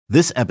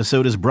This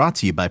episode is brought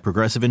to you by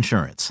Progressive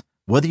Insurance.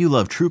 Whether you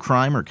love true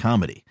crime or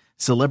comedy,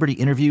 celebrity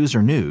interviews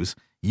or news,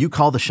 you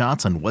call the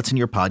shots on what's in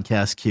your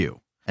podcast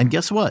queue. And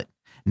guess what?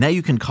 Now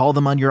you can call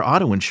them on your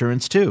auto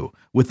insurance too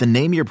with the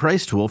Name Your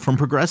Price tool from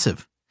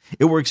Progressive.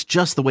 It works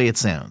just the way it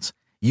sounds.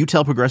 You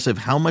tell Progressive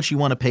how much you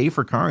want to pay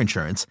for car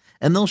insurance,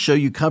 and they'll show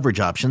you coverage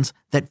options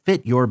that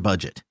fit your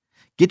budget.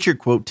 Get your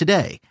quote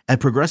today at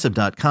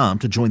Progressive.com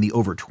to join the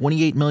over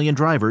 28 million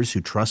drivers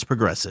who trust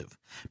Progressive.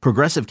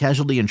 Progressive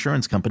Casualty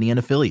Insurance Company and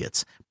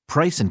Affiliates.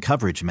 Price and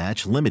coverage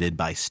match limited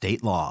by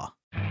state law.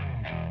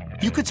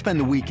 You could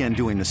spend the weekend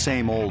doing the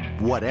same old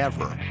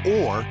whatever,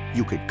 or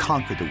you could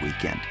conquer the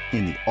weekend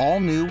in the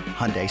all-new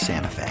Hyundai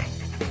Santa Fe.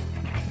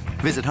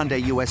 Visit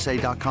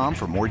HyundaiUSA.com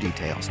for more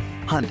details.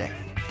 Hyundai,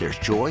 there's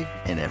joy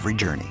in every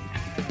journey.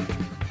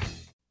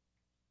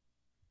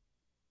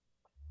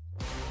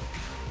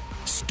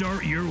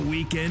 Start your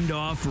weekend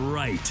off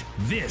right.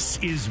 This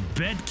is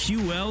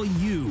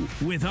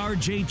BetQLU with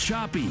RJ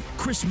Choppy,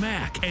 Chris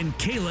Mack, and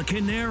Kayla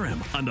Canarum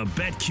on the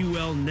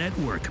BetQL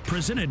Network,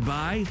 presented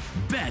by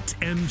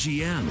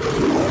BetMGM.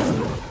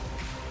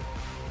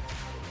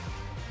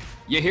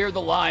 You hear the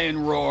lion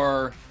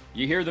roar,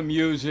 you hear the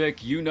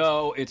music, you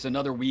know it's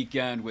another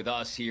weekend with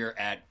us here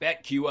at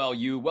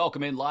BetQLU.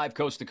 Welcome in live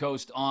coast to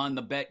coast on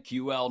the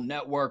BetQL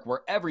Network,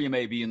 wherever you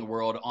may be in the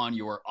world on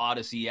your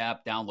Odyssey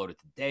app. Download it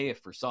today if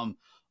for some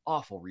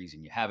awful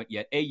reason you haven't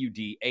yet.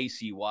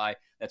 AUDACY.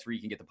 That's where you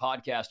can get the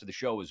podcast of the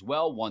show as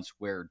well once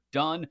we're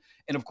done.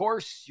 And of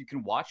course, you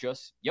can watch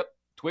us.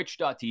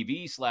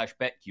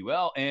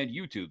 Twitch.tv/BetQL and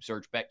YouTube.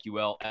 Search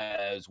BetQL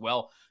as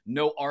well.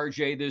 No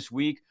RJ this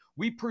week.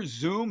 We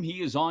presume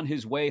he is on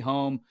his way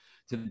home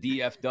to the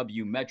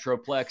DFW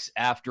Metroplex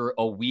after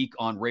a week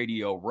on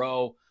Radio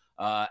Row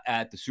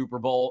at the Super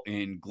Bowl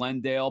in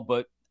Glendale.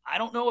 But I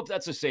don't know if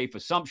that's a safe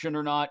assumption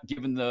or not,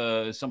 given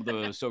some of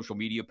the social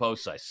media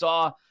posts I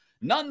saw.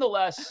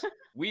 Nonetheless,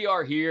 we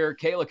are here.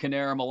 Kayla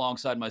Canarum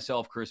alongside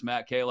myself, Chris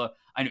Mack. Kayla,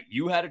 I know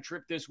you had a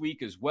trip this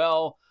week as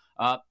well.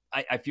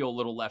 I feel a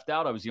little left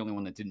out. I was the only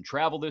one that didn't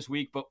travel this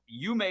week, but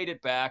you made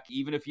it back,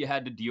 even if you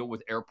had to deal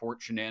with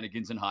airport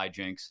shenanigans and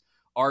hijinks.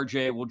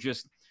 RJ,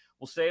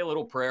 we'll say a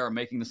little prayer,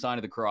 making the sign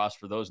of the cross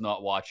for those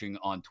not watching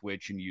on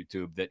Twitch and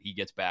YouTube, that he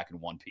gets back in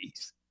one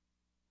piece.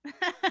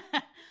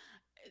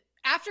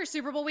 After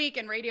Super Bowl week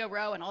and Radio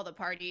Row and all the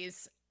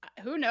parties,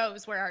 who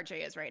knows where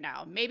RJ is right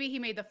now? Maybe he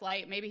made the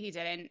flight. Maybe he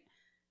didn't.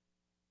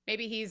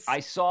 Maybe he's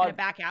in a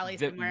back alley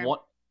somewhere.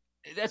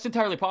 That's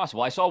entirely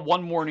possible. I saw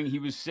one morning he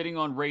was sitting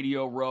on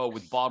Radio Row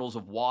with bottles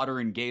of water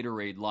and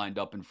Gatorade lined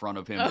up in front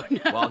of him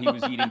while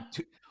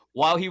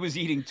he was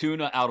eating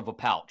tuna out of a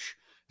pouch.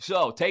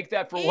 So take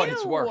that for what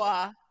it's worth.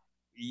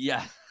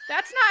 Yeah.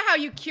 That's not how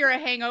you cure a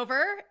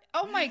hangover.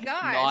 Oh my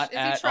gosh.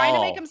 Is he trying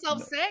to make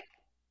himself sick?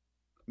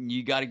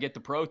 You got to get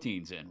the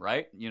proteins in,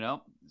 right? You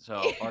know?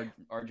 So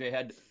RJ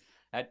had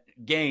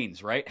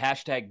gains, right?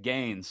 Hashtag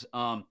gains.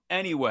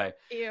 Anyway,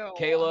 Ew.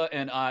 Kayla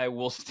and I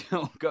will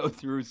still go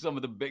through some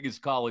of the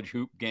biggest college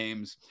hoop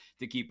games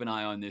to keep an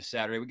eye on this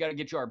Saturday. We got to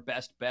get you our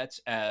best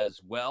bets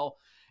as well.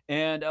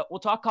 And we'll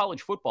talk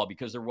college football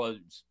because there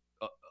was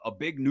a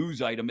big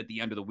news item at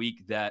the end of the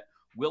week that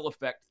will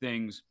affect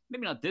things,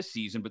 maybe not this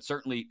season, but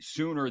certainly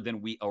sooner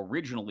than we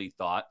originally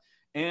thought.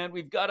 And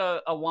we've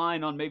got a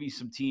line on maybe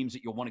some teams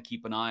that you'll want to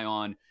keep an eye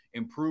on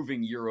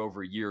improving year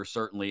over year,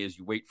 certainly as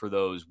you wait for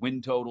those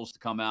win totals to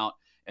come out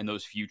and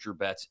those future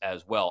bets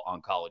as well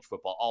on college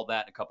football. All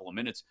that in a couple of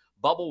minutes.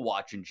 Bubble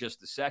watch in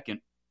just a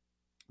second.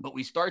 But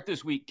we start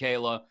this week,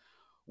 Kayla,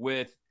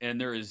 with, and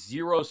there is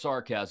zero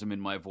sarcasm in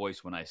my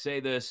voice when I say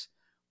this,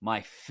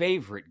 my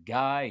favorite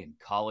guy in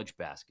college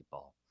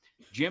basketball,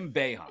 Jim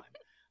Boeheim.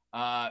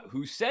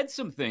 Who said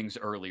some things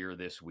earlier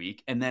this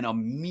week and then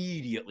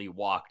immediately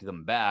walked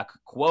them back.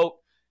 Quote,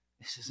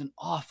 "This is an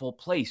awful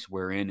place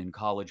we're in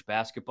college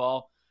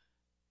basketball.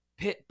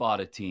 Pitt bought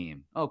a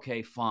team.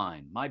 Okay,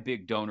 fine. My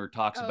big donor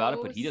talks about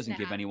it, but he doesn't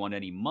give anyone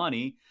any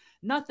money.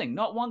 Nothing,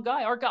 not one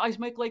guy. Our guys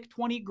make like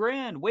 20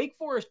 grand. Wake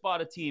Forest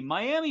bought a team.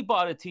 Miami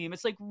bought a team.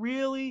 It's like,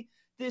 really?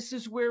 This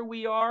is where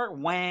we are?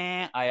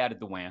 Wah. I added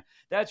the wah.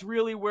 That's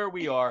really where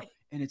we are.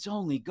 And it's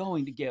only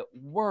going to get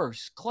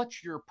worse.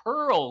 Clutch your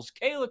pearls."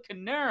 Kayla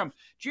Canarum,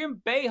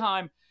 Jim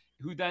Boeheim,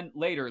 who then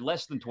later,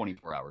 less than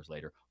 24 hours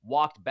later,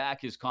 walked back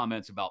his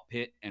comments about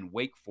Pitt and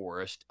Wake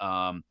Forest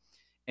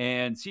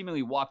and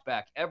seemingly walked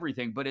back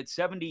everything. But at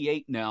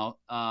 78 now,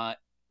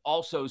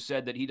 also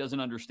said that he doesn't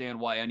understand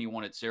why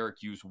anyone at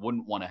Syracuse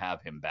wouldn't want to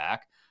have him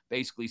back.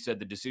 Basically said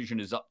the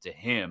decision is up to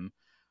him.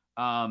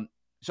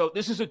 So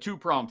this is a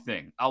two-pronged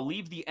thing. I'll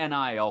leave the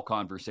NIL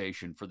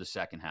conversation for the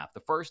second half.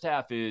 The first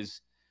half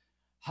is,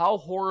 how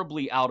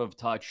horribly out of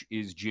touch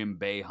is Jim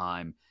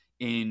Boeheim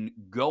in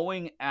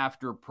going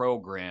after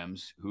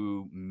programs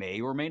who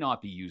may or may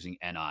not be using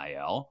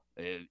NIL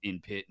in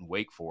Pitt and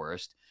Wake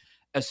Forest,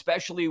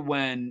 especially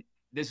when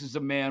this is a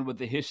man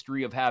with a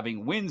history of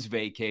having wins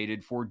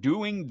vacated for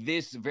doing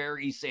this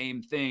very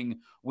same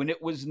thing when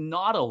it was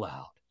not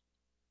allowed?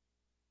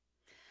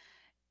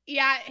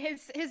 Yeah,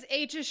 his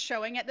age is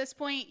showing at this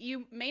point.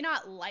 You may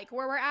not like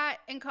where we're at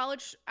in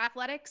college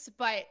athletics,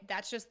 but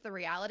that's just the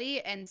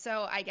reality. And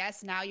so I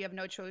guess now you have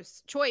no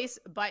choice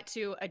but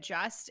to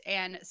adjust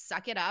and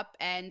suck it up.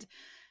 And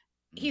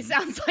he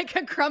sounds like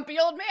a grumpy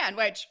old man,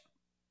 which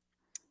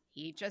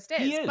he just is.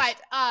 He is.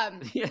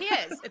 But he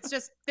is.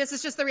 This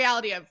is just the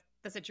reality of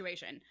the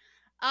situation.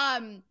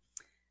 I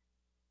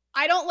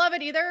don't love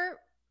it either.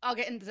 I'll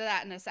get into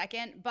that in a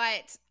second,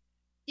 but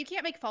you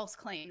can't make false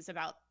claims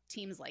about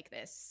teams like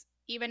this.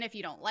 Even if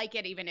you don't like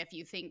it, even if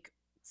you think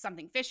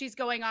something fishy's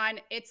going on,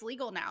 it's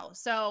legal now.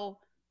 So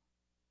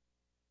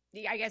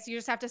I guess you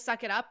just have to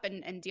suck it up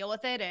and deal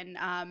with it. And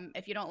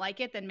if you don't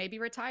like it, then maybe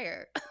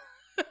retire.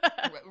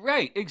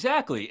 Right,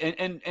 exactly.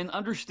 And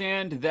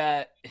understand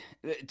that,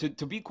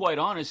 to be quite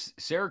honest,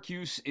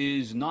 Syracuse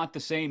is not the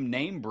same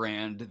name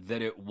brand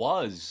that it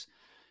was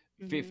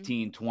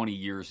 15, 20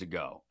 years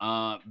ago,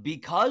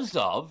 because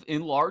of,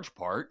 in large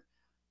part,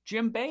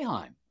 Jim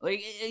Boeheim.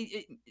 Like,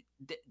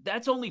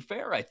 that's only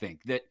fair, I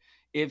think, that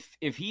if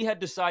he had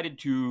decided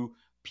to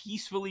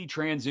peacefully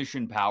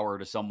transition power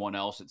to someone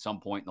else at some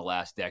point in the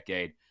last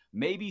decade,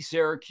 maybe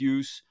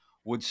Syracuse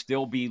would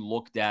still be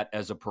looked at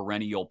as a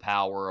perennial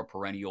power, a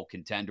perennial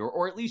contender,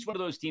 or at least one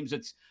of those teams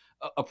that's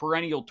a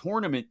perennial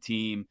tournament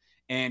team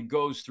and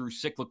goes through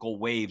cyclical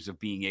waves of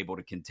being able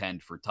to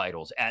contend for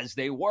titles, as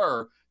they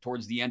were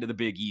towards the end of the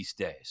Big East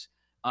days.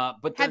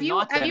 But have you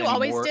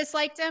always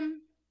disliked him?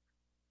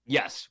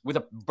 Yes, with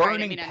a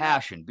burning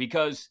passion,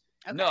 because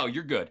no,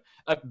 you're good.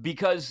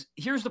 Because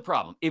here's the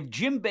problem. If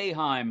Jim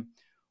Boeheim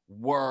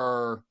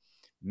were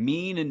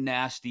mean and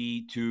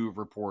nasty to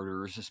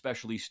reporters,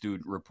 especially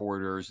student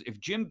reporters, if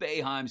Jim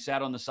Boeheim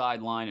sat on the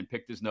sideline and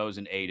picked his nose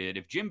and ate it,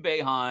 if Jim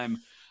Boeheim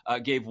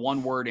gave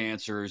one-word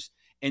answers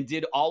and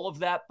did all of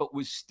that, but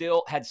was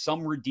still had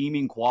some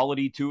redeeming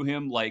quality to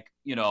him, like,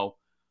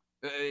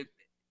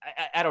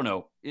 I don't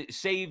know,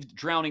 saved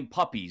drowning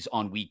puppies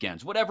on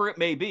weekends, whatever it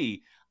may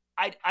be,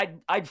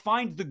 I'd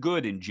find the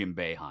good in Jim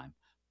Boeheim.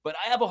 But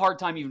I have a hard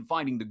time even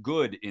finding the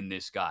good in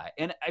this guy.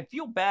 And I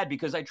feel bad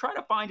because I try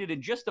to find it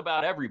in just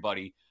about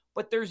everybody,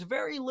 but there's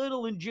very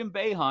little in Jim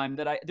Boeheim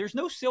there's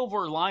no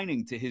silver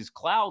lining to his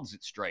clouds,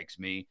 it strikes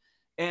me.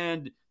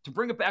 And to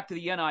bring it back to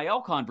the NIL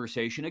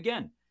conversation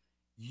again,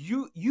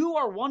 you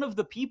are one of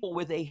the people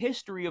with a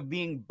history of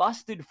being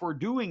busted for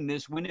doing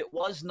this when it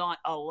was not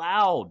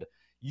allowed.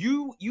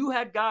 You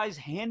had guys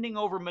handing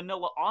over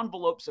manila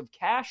envelopes of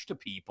cash to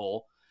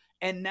people,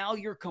 and now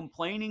you're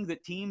complaining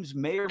that teams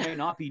may or may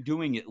not be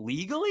doing it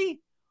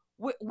legally?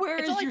 Where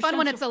it's is only your fun sense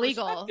when of it's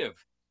illegal.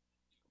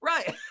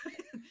 Right.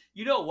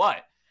 You know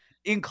what?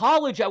 In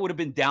college, I would have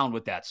been down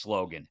with that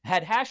slogan.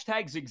 Had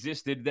hashtags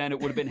existed, then it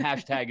would have been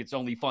hashtag it's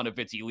only fun if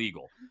it's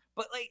illegal.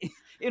 But, like,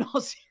 in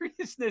all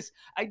seriousness,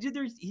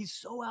 he's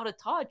so out of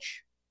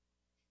touch.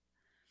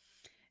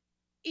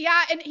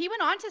 Yeah, and he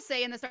went on to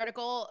say in this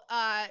article,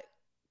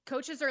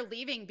 coaches are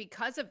leaving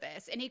because of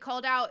this. And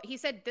he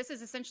said this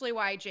is essentially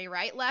why Jay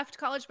Wright left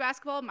college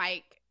basketball.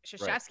 Mike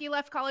Krzyzewski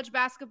left college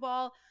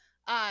basketball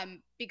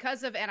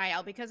because of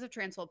NIL, because of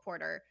transfer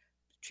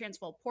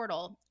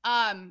portal.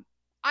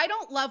 I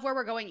don't love where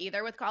we're going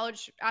either with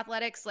college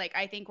athletics. Like,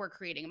 I think we're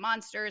creating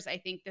monsters. I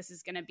think this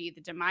is going to be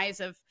the demise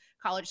of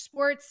college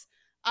sports.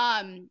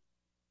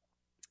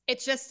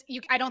 It's just,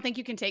 I don't think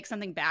you can take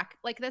something back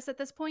like this at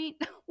this point.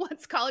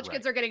 Once college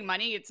kids are getting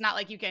money, it's not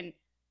like you can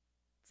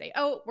say,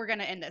 oh, we're going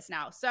to end this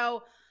now.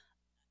 So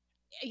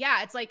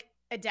yeah, it's like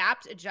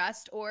adapt,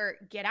 adjust, or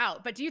get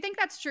out. But do you think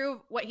that's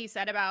true what he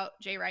said about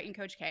Jay Wright and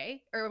Coach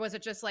K? Or was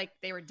it just like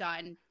they were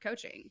done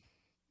coaching?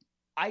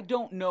 I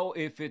don't know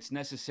if it's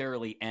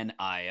necessarily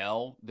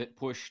NIL that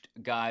pushed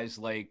guys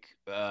like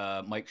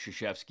Mike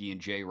Krzyzewski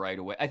and Jay Wright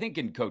away. I think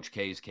in Coach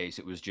K's case,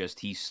 it was just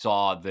he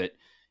saw that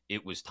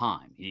it was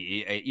time.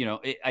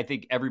 I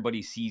think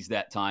everybody sees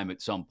that time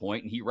at some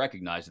point, and he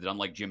recognized it,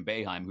 unlike Jim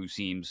Boeheim, who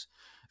seems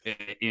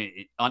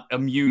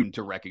immune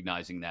to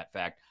recognizing that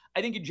fact.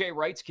 I think in Jay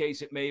Wright's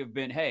case, it may have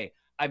been, hey,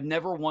 I've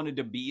never wanted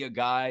to be a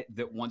guy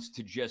that wants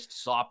to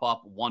just sop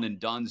up one and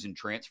dones and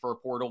transfer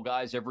portal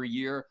guys every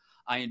year.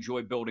 I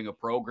enjoy building a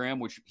program,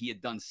 which he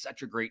had done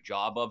such a great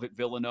job of at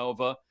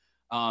Villanova.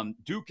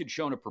 Duke had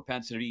shown a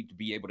propensity to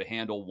be able to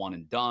handle one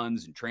and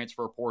dones and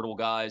transfer portal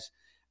guys.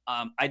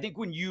 I think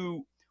when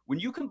you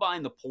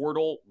combine the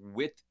portal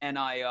with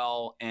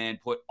NIL and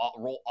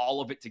roll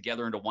all of it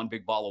together into one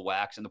big ball of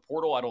wax, and the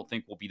portal I don't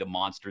think will be the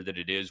monster that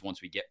it is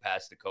once we get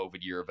past the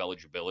COVID year of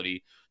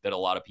eligibility that a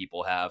lot of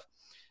people have.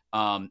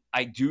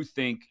 I do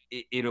think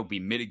it'll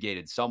be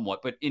mitigated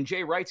somewhat. But in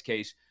Jay Wright's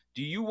case,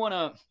 do you want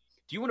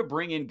to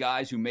bring in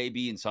guys who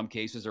maybe in some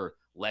cases are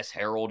less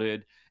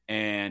heralded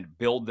and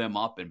build them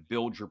up and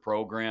build your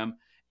program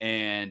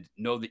and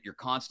know that you're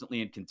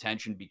constantly in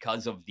contention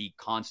because of the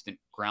constant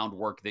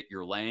groundwork that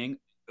you're laying?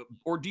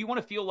 Or do you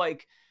want to feel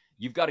like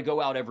you've got to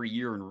go out every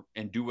year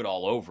and do it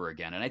all over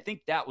again? And I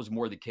think that was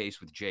more the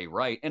case with Jay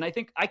Wright. And I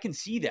think I can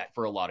see that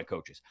for a lot of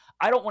coaches.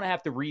 I don't want to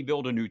have to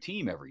rebuild a new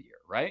team every year,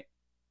 right?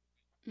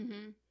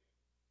 Mm-hmm.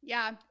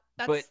 Yeah,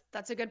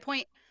 that's a good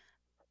point.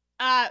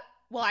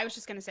 well, I was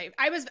just going to say,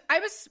 I was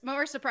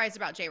more surprised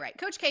about Jay Wright.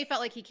 Coach K felt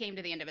like he came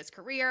to the end of his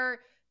career.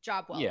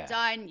 Job well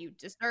done. You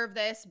deserve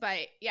this. But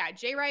yeah,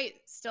 Jay Wright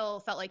still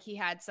felt like he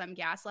had some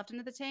gas left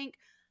into the tank.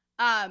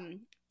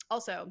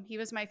 Also, he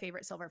was my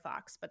favorite Silver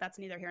Fox, but that's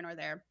neither here nor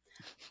there.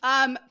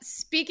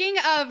 Speaking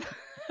of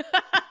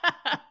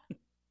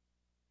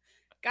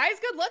guys,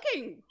 good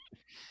looking.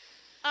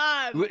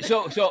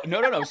 So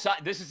no.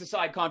 This is a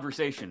side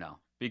conversation now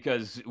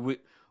because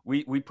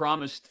we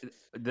promised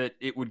that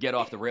it would get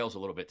off the rails a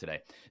little bit today.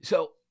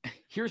 So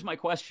here's my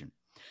question: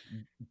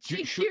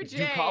 Do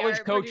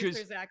college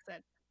coaches?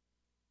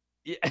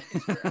 Yeah.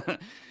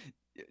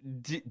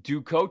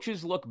 Do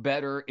coaches look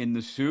better in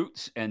the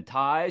suits and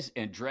ties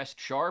and dressed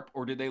sharp,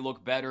 or do they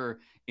look better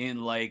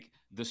in like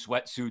the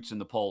sweatsuits and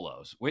the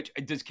polos? Which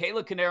does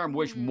Kayla Canarum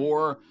wish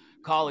more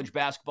college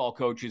basketball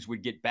coaches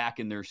would get back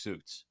in their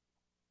suits?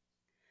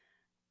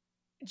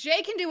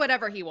 Jay can do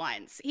whatever he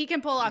wants. He can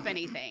pull off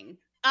anything.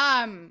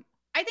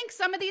 I think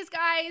some of these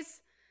guys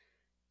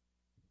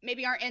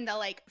maybe aren't in the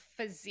like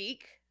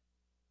physique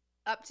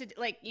up to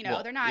like,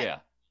 they're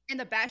not in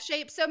the best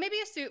shape. So maybe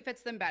a suit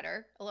fits them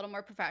better, a little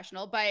more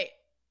professional. But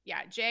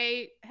yeah,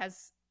 Jay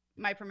has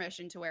my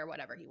permission to wear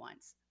whatever he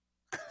wants.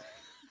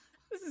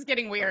 This is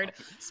getting weird.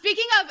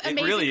 Speaking of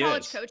amazing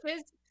college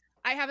coaches,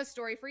 I have a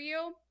story for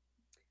you.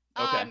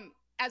 Okay.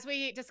 As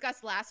we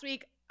discussed last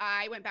week,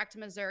 I went back to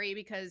Missouri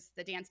because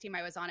the dance team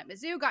I was on at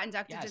Mizzou got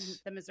inducted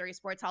to the Missouri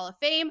Sports Hall of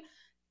Fame.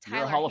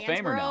 You're a Hall of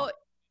Famer now.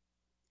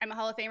 I'm a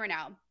Hall of Famer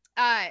now.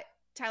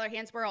 Tyler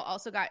Hansborough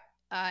also got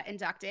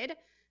inducted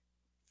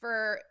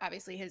for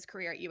obviously his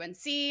career at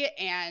UNC,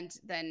 and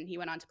then he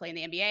went on to play in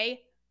the NBA.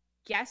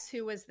 Guess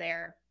who was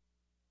there?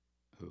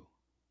 Who?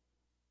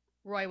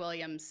 Roy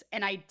Williams.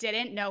 And I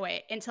didn't know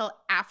it until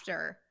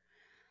after.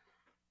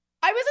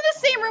 I was in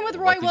the same room with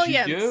Roy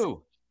Williams.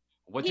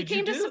 What did you do?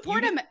 He came to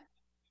support him.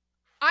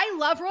 I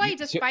love Roy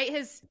despite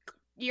his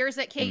years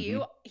at KU.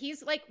 Mm-hmm.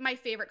 He's like my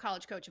favorite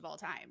college coach of all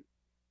time.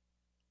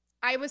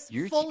 I was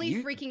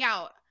fully freaking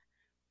out.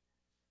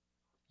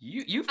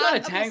 You've got a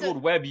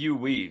tangled web you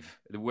weave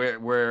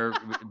where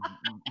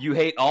you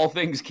hate all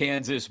things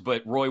Kansas,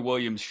 but Roy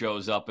Williams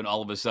shows up and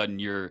all of a sudden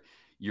you're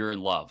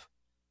in love.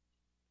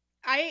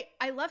 I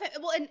love it.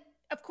 Well, and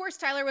of course,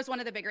 Tyler was one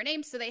of the bigger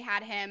names, so they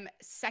had him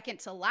second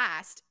to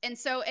last. And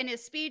so in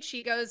his speech,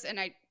 he goes and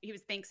he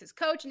thanks his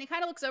coach, and he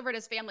kind of looks over at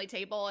his family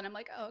table, and I'm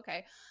like, oh,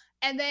 okay.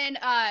 And then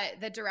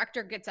the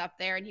director gets up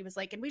there, and he was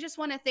like, and we just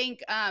want to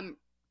thank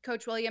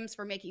Coach Williams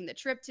for making the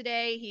trip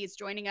today. He's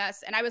joining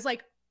us. And I was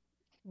like,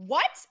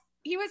 what?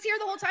 He was here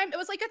the whole time? It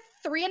was like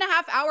a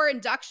 3.5-hour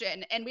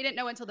induction, and we didn't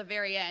know until the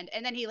very end.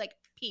 And then he like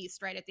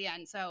pieced right at the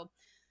end, so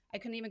I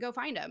couldn't even go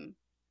find him.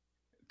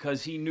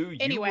 Because he knew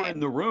you were in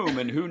the room,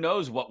 and who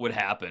knows what would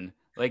happen.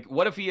 Like,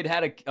 what if he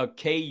had a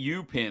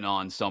KU pin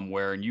on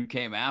somewhere and you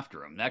came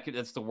after him?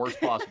 That's the worst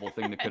possible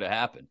thing that could have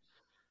happened.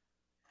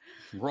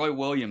 Roy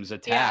Williams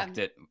attacked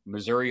at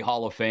Missouri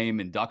Hall of Fame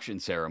induction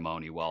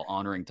ceremony while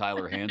honoring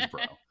Tyler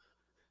Hansborough.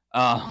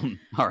 All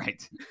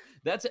right.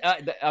 That's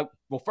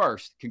well,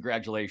 first,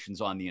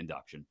 congratulations on the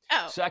induction.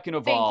 Oh, second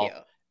of all,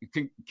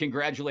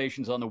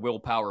 congratulations on the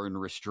willpower and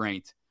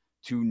restraint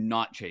to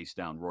not chase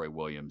down Roy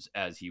Williams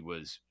as he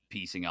was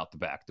piecing out the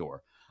back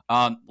door.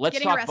 Let's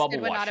Getting talk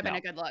Bubble would Watch not have now. been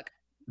a good look.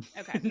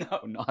 Okay.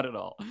 No, not at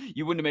all.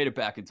 You wouldn't have made it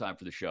back in time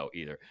for the show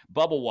either.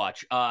 Bubble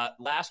Watch.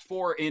 Last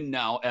four in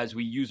now as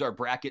we use our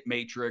bracket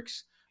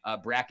matrix,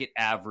 bracket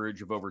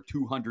average of over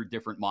 200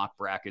 different mock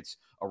brackets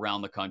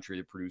around the country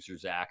that producer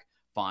Zach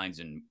finds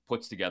and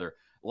puts together.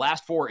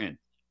 Last four in: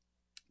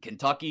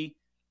 Kentucky,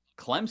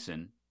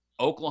 Clemson,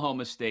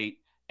 Oklahoma State,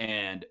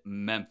 and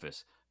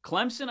Memphis.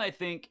 Clemson, I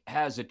think,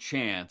 has a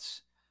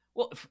chance.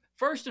 Well,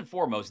 first and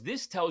foremost,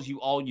 this tells you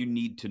all you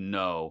need to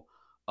know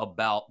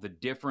about the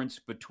difference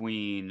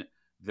between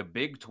the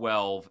Big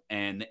 12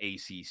 and the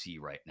ACC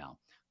right now.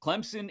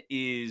 Clemson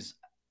is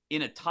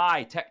in a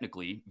tie,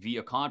 technically,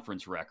 via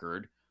conference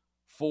record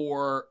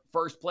for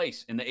first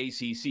place in the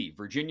ACC.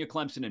 Virginia,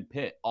 Clemson, and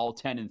Pitt, all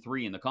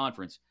 10-3 in the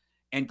conference.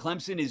 And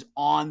Clemson is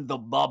on the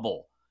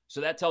bubble.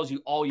 So that tells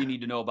you all you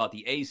need to know about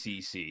the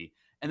ACC.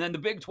 And then the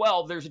Big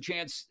 12, there's a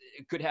chance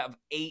it could have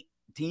 8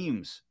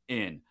 teams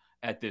in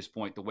at this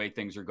point, the way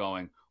things are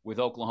going, with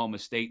Oklahoma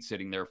State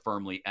sitting there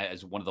firmly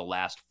as one of the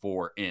last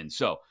 4 in.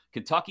 So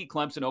Kentucky,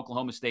 Clemson,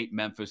 Oklahoma State,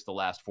 Memphis, the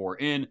last 4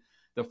 in.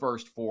 The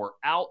first 4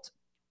 out: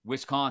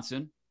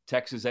 Wisconsin,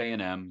 Texas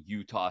A&M,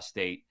 Utah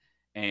State,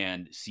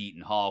 and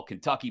Seton Hall.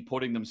 Kentucky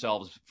putting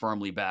themselves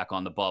firmly back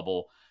on the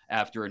bubble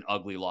after an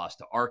ugly loss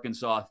to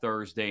Arkansas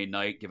Thursday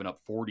night, giving up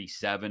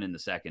 47 in the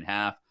second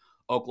half.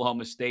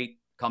 Oklahoma State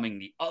coming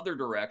the other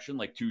direction,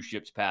 like 2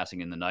 ships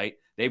passing in the night.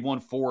 They've won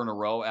 4 in a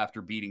row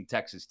after beating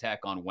Texas Tech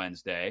on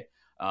Wednesday.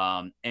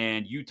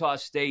 And Utah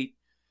State,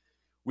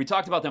 we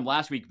talked about them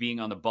last week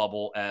being on the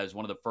bubble as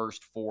one of the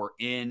first 4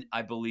 in,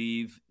 I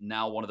believe.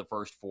 Now one of the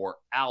first 4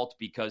 out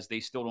because they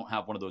still don't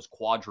have one of those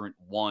quadrant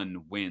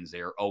 1 wins.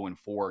 They are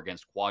 0-4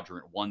 against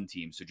quadrant 1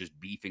 teams, so just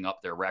beefing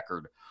up their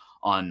record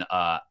on,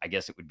 I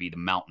guess it would be the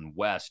Mountain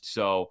West.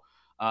 So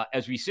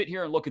as we sit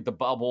here and look at the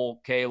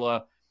bubble,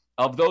 Kayla,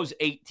 of those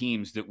 8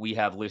 teams that we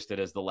have listed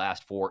as the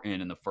last 4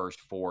 in and the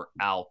first 4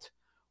 out,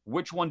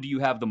 which one do you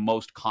have the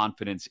most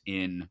confidence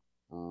in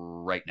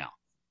right now?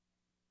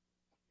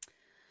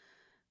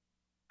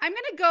 I'm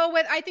going to go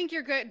with, I think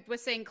you're good with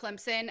saying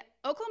Clemson.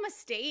 Oklahoma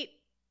State,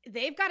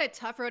 they've got a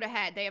tough road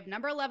ahead. They have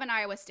number 11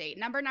 Iowa State,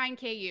 number 9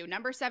 KU,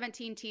 number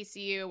 17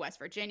 TCU, West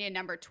Virginia,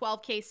 number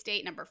 12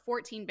 K-State, number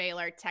 14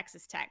 Baylor,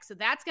 Texas Tech. So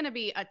that's going to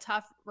be a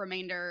tough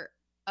remainder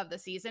of the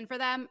season for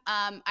them.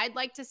 I'd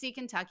like to see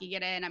Kentucky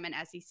get in. I'm an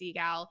SEC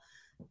gal.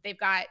 They've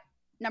got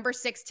number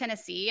 6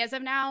 Tennessee as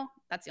of now.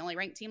 That's the only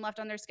ranked team left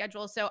on their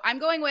schedule. So I'm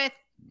going with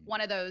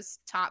one of those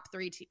top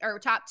 3 or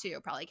top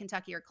 2, probably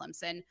Kentucky or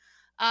Clemson.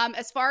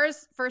 As far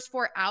as first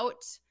 4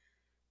 out,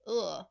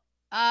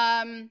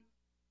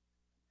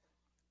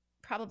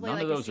 probably none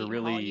like of those a are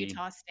really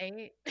Utah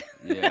State.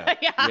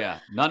 Yeah.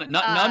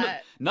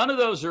 None of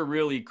those are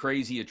really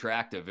crazy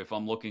attractive. If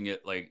I'm looking at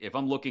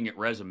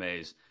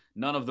resumes,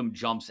 none of them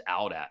jumps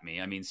out at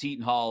me. I mean,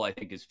 Seton Hall, I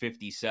think, is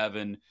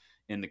 57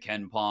 in the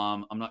Ken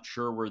Palm. I'm not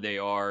sure where they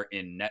are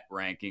in net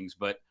rankings,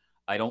 but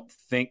I don't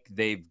think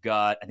they've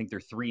got. I think they're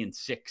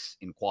 3-6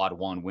 in quad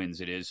 1 wins.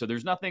 It is so.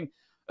 There's nothing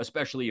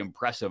especially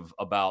impressive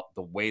about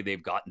the way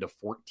they've gotten to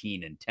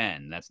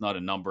 14-10. That's not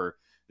a number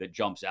that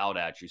jumps out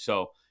at you.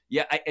 So,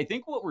 yeah, I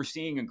think what we're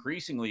seeing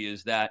increasingly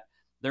is that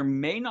there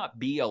may not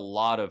be a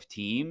lot of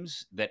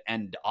teams that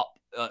end up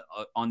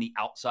on the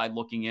outside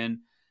looking in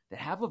that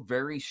have a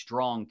very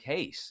strong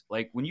case.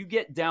 Like when you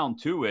get down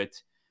to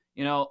it,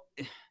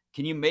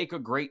 can you make a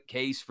great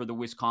case for the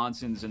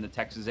Wisconsins and the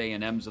Texas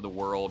A&Ms of the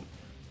world?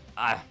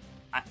 I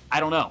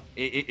don't know.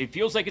 It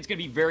feels like it's going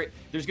to be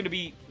there's going to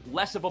be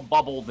less of a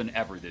bubble than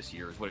ever this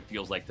year is what it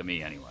feels like to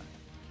me anyway.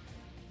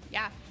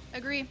 Yeah,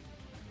 agree.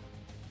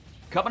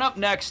 Coming up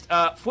next,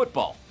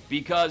 football,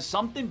 because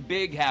something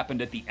big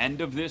happened at the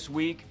end of this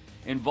week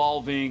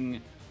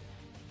involving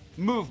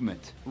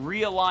movement,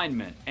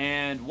 realignment,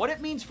 and what it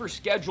means for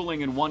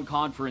scheduling in one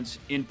conference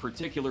in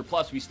particular.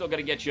 Plus, we still got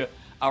to get you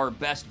our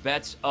best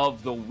bets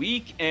of the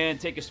week and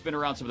take a spin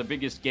around some of the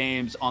biggest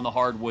games on the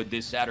hardwood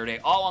this Saturday.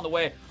 All on the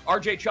way.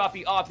 RJ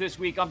Choppy off this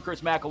week. I'm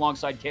Chris Mack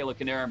alongside Kayla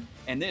Canarum,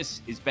 and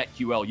this is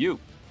BetQLU.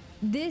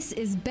 This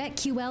is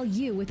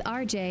BetQLU with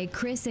RJ,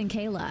 Chris, and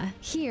Kayla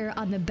here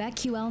on the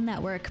BetQL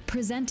Network,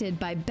 presented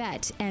by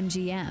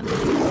BetMGM.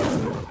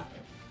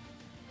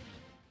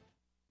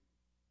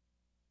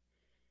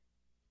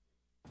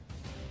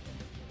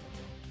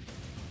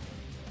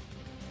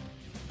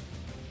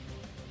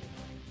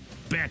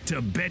 Back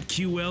to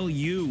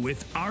BetQLU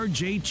with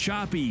RJ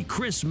Choppy,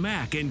 Chris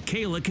Mack, and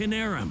Kayla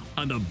Canarum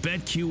on the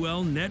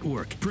BetQL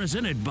Network,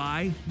 presented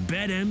by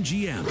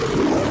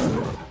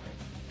BetMGM.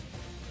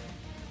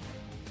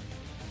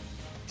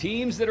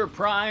 Teams that are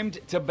primed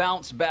to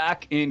bounce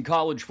back in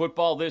college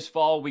football this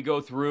fall. We go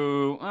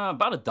through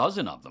about a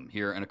dozen of them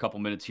here in a couple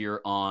minutes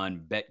here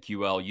on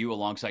BetQLU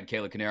alongside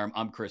Kayla Canarum.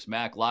 I'm Chris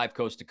Mack, live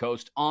coast to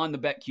coast on the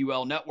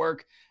BetQL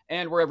Network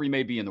and wherever you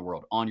may be in the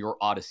world on your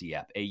Odyssey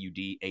app,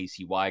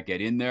 AUDACY.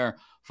 Get in there,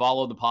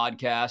 follow the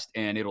podcast,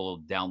 and it'll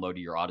download to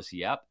your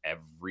Odyssey app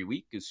every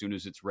week as soon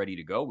as it's ready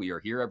to go. We are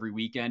here every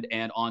weekend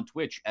and on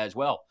Twitch as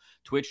well,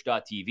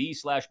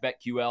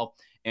 twitch.tv/BetQL,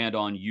 and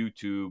on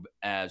YouTube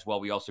as well.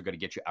 We also got to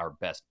get you our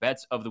best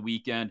bets of the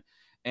weekend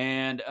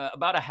and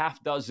about a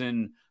half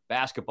dozen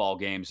basketball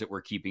games that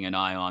we're keeping an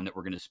eye on that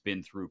we're going to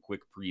spin through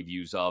quick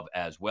previews of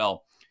as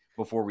well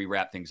before we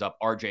wrap things up.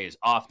 RJ is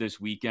off this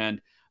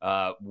weekend,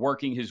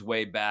 working his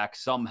way back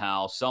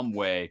somehow, some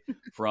way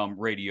from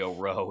Radio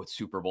Row at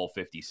Super Bowl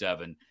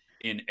 57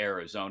 in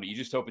Arizona. You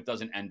just hope it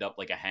doesn't end up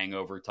like a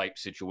hangover type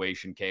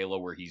situation,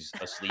 Kayla, where he's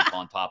asleep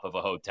on top of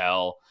a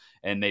hotel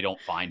and they don't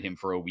find him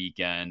for a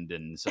weekend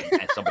and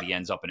somebody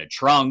ends up in a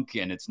trunk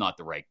and it's not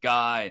the right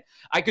guy.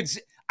 I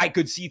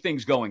could see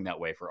things going that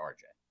way for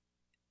RJ.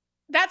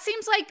 That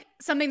seems like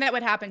something that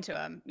would happen to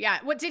him. Yeah.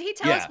 What did he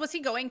tell us? Was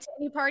he going to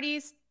any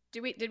parties?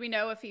 Did we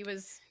know if he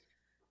was?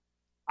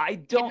 I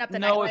don't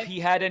know if he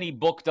had any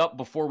booked up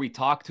before we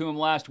talked to him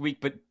last week,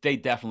 but they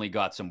definitely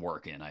got some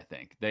work in, I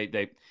think.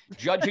 They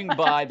judging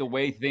by the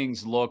way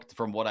things looked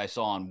from what I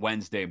saw on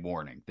Wednesday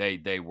morning,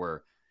 they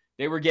were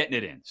getting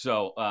it in.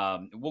 So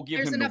we'll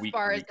give him the week to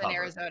recover. There's enough bars in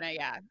Arizona,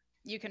 yeah.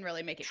 You can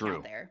really make it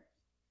count there.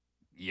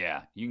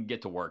 Yeah, you can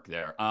get to work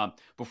there.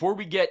 Before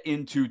we get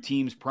into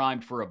teams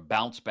primed for a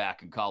bounce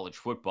back in college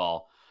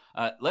football,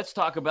 let's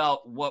talk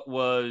about what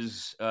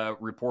was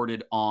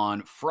reported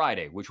on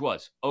Friday, which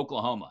was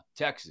Oklahoma,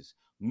 Texas,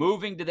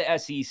 moving to the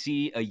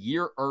SEC a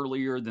year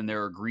earlier than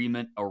their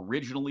agreement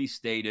originally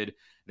stated.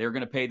 They're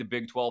going to pay the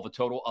Big 12 a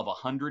total of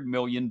 $100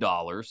 million,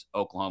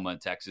 Oklahoma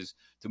and Texas,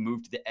 to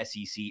move to the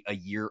SEC a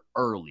year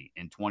early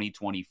in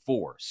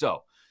 2024.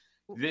 So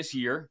this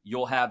year,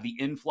 you'll have the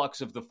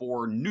influx of the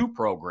 4 new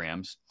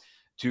programs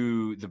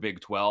to the Big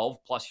 12,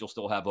 plus you'll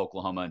still have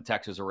Oklahoma and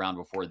Texas around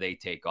before they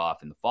take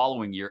off in the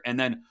following year. And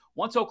then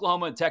once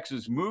Oklahoma and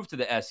Texas move to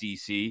the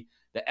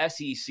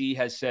SEC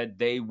has said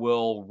they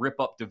will rip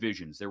up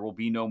divisions. There will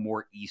be no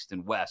more East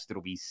and West.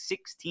 It'll be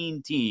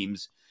 16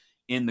 teams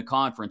in the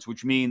conference,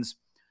 which means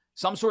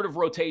some sort of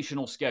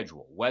rotational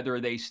schedule, whether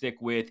they stick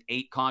with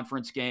 8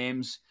 conference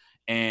games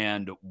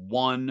and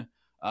 1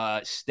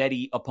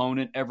 steady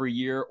opponent every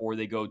year, or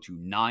they go to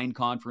 9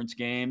 conference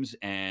games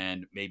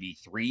and maybe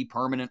 3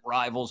 permanent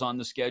rivals on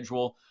the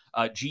schedule.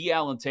 G.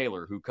 Allen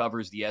Taylor, who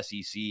covers the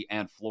SEC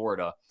and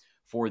Florida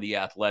for The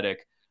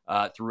Athletic,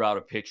 threw out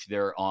a pitch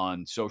there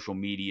on social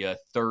media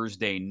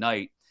Thursday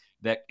night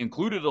that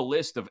included a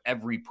list of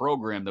every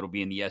program that'll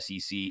be in the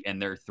SEC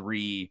and their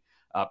 3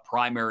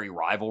 primary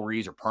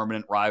rivalries or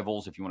permanent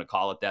rivals, if you want to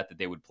call it that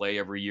they would play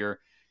every year.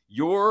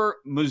 Your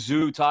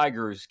Mizzou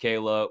Tigers,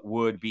 Kayla,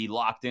 would be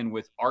locked in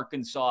with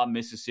Arkansas,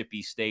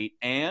 Mississippi State,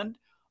 and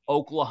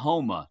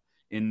Oklahoma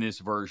in this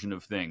version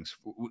of things.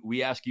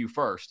 We ask you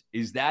first,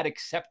 is that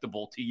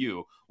acceptable to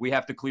you? We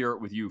have to clear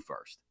it with you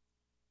first.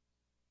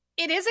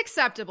 It is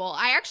acceptable.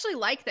 I actually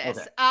like this.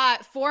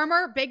 Okay.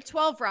 Former Big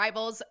 12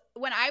 rivals.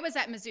 When I was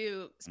at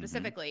Mizzou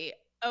specifically,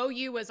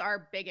 OU was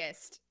our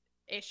biggest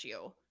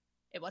issue.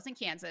 It wasn't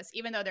Kansas,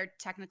 even though they're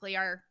technically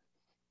our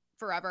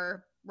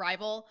forever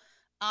rival.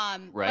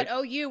 Right. But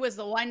OU was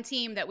the one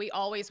team that we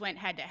always went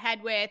head to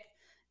head with.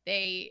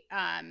 They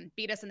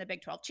beat us in the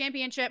Big 12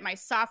 championship my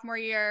sophomore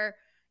year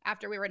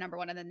after we were number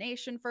 1 in the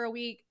nation for a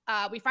week.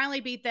 We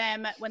finally beat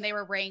them when they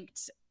were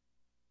ranked.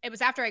 It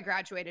was after I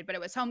graduated, but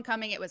it was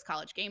homecoming. It was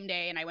college game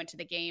day, and I went to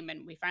the game,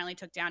 and we finally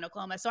took down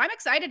Oklahoma. So I'm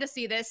excited to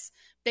see this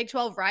Big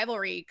 12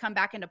 rivalry come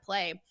back into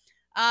play.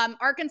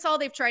 Arkansas,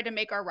 they've tried to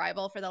make our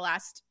rival for the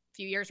last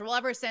few years. Well,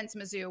 ever since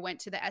Mizzou went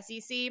to the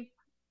SEC.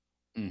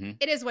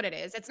 It is what it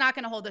is. It's not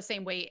going to hold the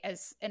same weight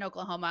as in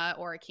Oklahoma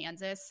or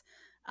Kansas.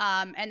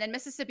 And then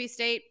Mississippi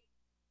State,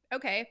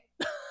 okay.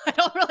 I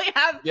don't really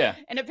have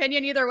an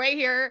opinion either way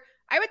here.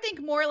 I would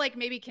think more like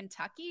maybe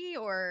Kentucky,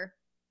 or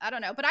I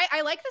don't know. But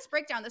I like this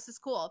breakdown. This is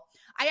cool.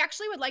 I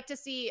actually would like to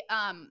see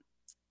an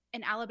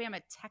Alabama,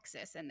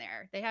 Texas in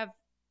there. They have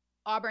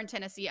Auburn,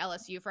 Tennessee,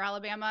 LSU for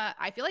Alabama.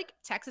 I feel like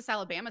Texas,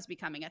 Alabama is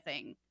becoming a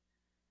thing.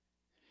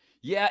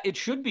 Yeah, it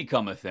should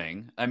become a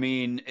thing. I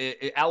mean,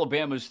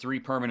 Alabama's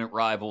 3 permanent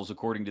rivals,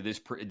 according to this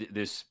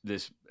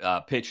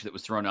pitch that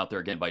was thrown out there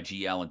again by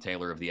G. Allen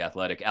Taylor of The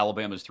Athletic.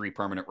 Alabama's 3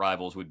 permanent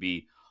rivals would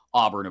be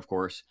Auburn, of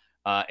course,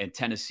 and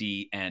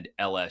Tennessee and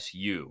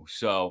LSU.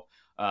 So,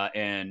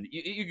 and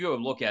you go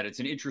look at it.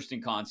 It's an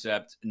interesting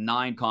concept.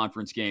 9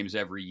 conference games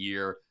every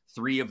year.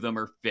 3 of them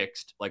are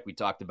fixed, like we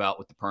talked about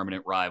with the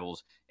permanent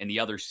rivals, and the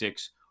other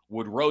 6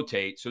 would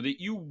rotate so that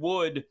you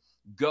would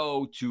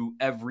go to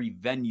every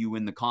venue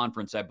in the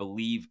conference, I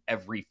believe,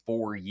 every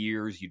 4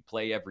 years. You'd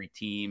play every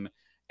team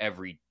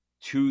every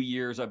 2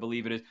 years, I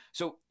believe it is.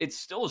 So it's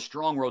still a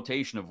strong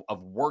rotation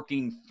of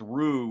working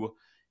through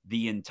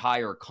the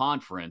entire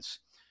conference.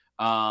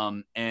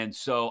 And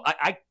so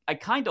I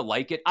kind of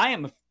like it. I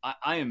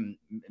am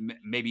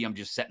maybe I'm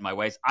just set in my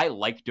ways. I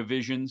like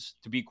divisions,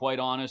 to be quite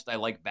honest. I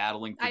like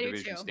battling for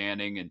division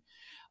standing. And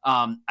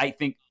I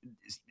think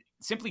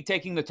simply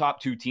taking the top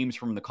 2 teams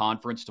from the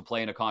conference to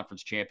play in a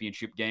conference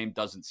championship game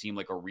doesn't seem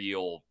like a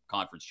real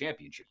conference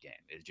championship game.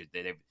 It's just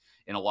they've,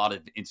 in a lot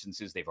of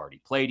instances, they've already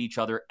played each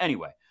other.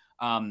 Anyway,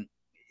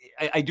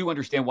 I do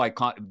understand why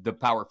the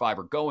Power 5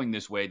 are going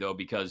this way, though,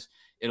 because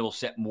it'll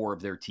set more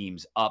of their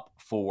teams up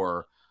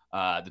for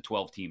the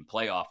 12-team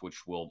playoff,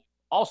 which will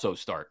also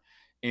start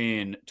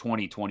in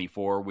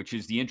 2024, which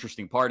is the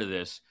interesting part of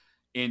this.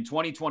 In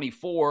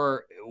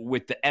 2024,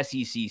 with the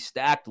SEC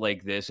stacked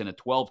like this and a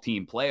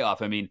 12-team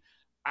playoff, I mean,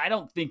 I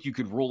don't think you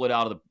could rule it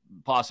out of the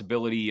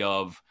possibility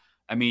of,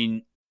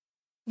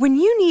 when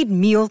you need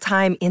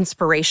mealtime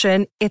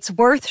inspiration, it's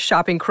worth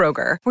shopping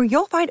Kroger, where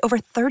you'll find over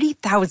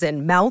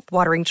 30,000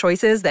 mouth-watering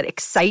choices that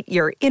excite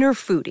your inner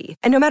foodie.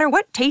 And no matter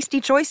what tasty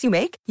choice you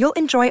make, you'll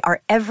enjoy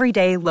our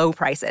everyday low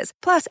prices,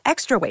 plus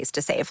extra ways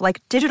to save,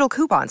 like digital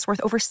coupons worth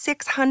over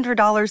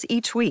 $600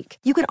 each week.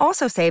 You can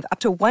also save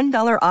up to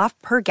 $1 off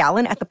per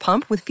gallon at the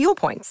pump with fuel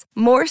points.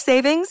 More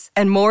savings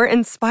and more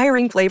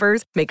inspiring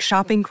flavors make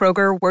shopping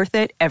Kroger worth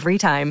it every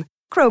time.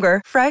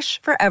 Kroger,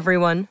 fresh for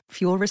everyone.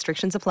 Fuel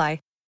restrictions apply.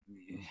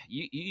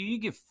 You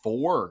get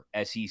 4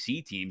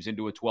 SEC teams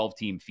into a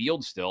 12-team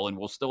field still, and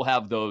we'll still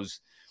have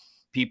those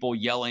people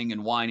yelling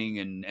and whining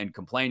and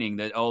complaining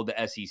that, oh,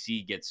 the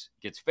SEC gets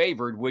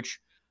favored, which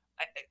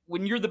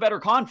when you're the better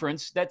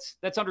conference,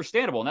 that's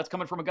understandable. And that's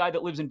coming from a guy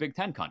that lives in Big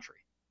Ten country.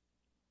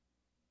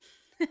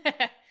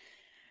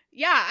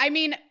 Yeah. I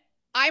mean,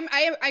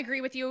 I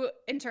agree with you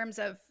in terms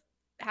of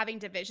having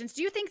divisions.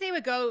 Do you think they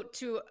would go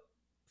to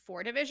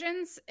 4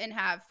 divisions and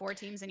have 4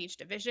 teams in each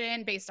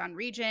division based on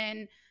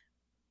region?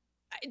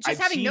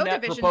 Just having no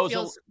division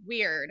feels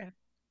weird.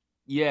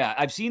 Yeah,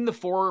 I've seen the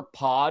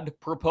 4-pod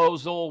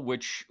proposal,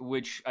 which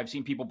I've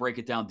seen people break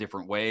it down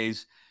different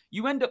ways.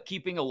 You end up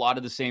keeping a lot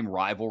of the same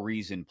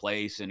rivalries in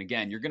place. And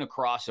again, you're going to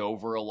cross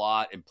over a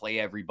lot and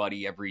play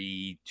everybody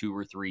every 2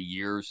 or 3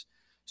 years.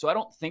 So I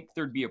don't think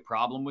there'd be a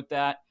problem with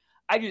that.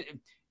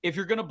 If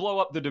you're going to blow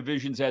up the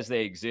divisions as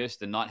they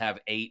exist and not have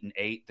 8 and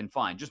 8, then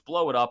fine. Just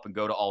blow it up and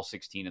go to all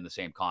 16 in the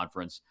same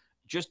conference.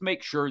 Just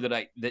make sure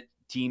that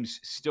teams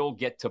still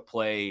get to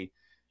play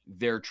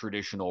their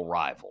traditional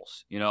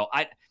rivals.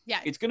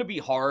 It's going to be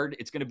hard.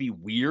 It's going to be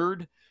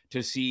weird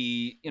to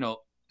see,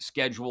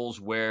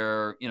 schedules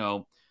where,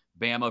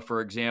 Bama,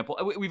 for example,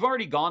 we've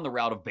already gone the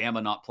route of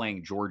Bama not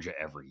playing Georgia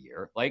every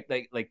year, like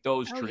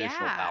those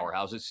traditional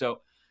powerhouses.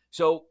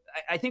 So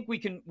I think we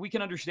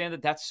can understand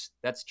that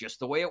that's just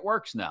the way it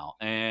works now.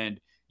 And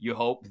you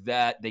hope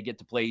that they get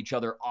to play each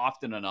other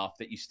often enough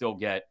that you still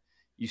get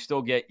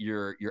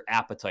your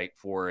appetite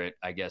for it,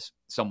 I guess,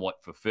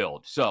 somewhat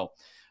fulfilled. So,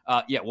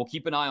 we'll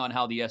keep an eye on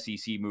how the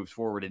SEC moves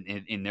forward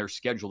in their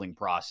scheduling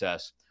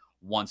process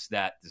once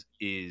that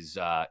is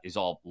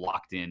all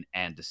locked in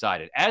and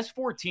decided. As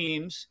for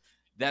teams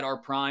that are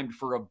primed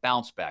for a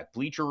bounce back,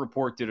 Bleacher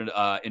Report did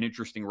an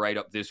interesting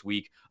write-up this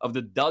week of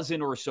the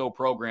dozen or so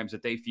programs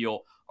that they feel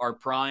are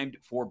primed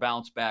for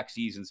bounce back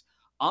seasons.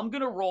 I'm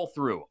going to roll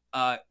through.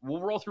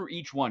 We'll roll through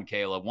each one,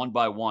 Kayla, one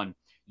by one.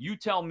 You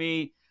tell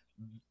me,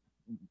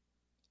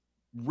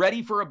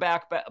 ready for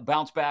a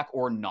bounce back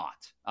or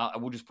not?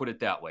 We'll just put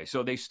it that way.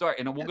 So they start,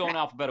 and we'll go in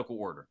alphabetical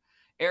order.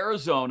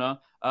 Arizona,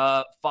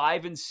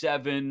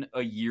 5-7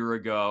 a year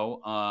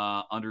ago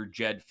under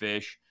Jedd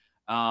Fisch.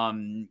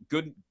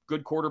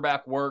 Good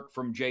quarterback work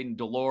from Jayden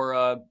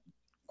DeLaura,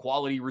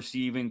 quality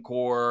receiving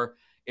core.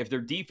 If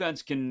their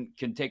defense can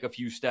take a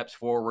few steps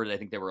forward, I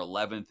think they were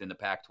 11th in the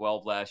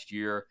Pac-12 last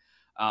year.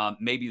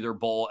 Maybe they're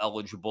bowl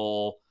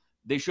eligible.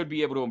 They should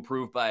be able to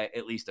improve by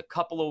at least a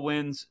couple of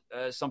wins,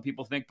 some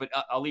people think, but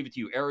I'll leave it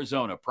to you.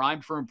 Arizona,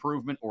 primed for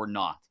improvement or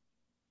not?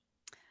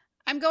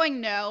 I'm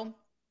going no.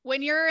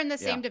 When you're in the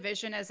same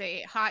division as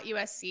a hot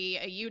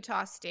USC, a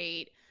Utah,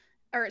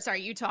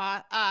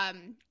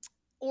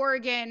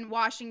 Oregon,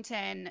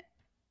 Washington,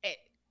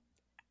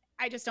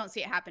 I just don't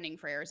see it happening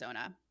for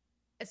Arizona,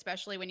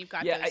 especially when you've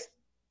got those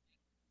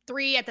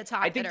three at the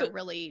top that are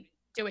really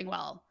doing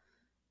well.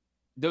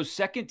 Those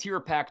second-tier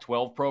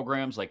Pac-12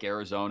 programs like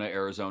Arizona,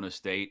 Arizona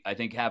State, I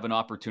think have an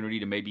opportunity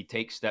to maybe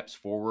take steps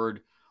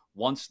forward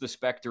once the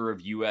specter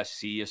of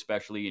USC,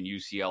 especially, and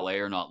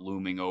UCLA are not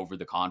looming over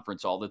the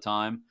conference all the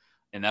time.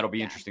 And that'll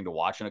be interesting to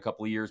watch in a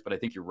couple of years. But I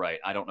think you're right.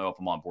 I don't know if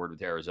I'm on board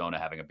with Arizona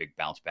having a big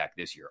bounce back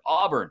this year.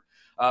 Auburn,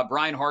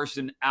 Brian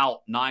Harsin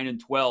out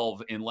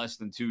 9-12 in less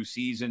than 2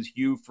 seasons.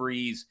 Hugh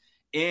Freeze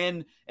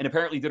in, and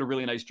apparently did a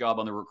really nice job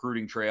on the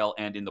recruiting trail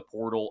and in the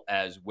portal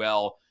as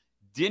well.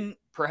 Didn't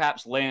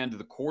perhaps land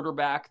the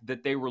quarterback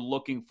that they were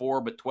looking for,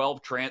 but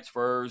 12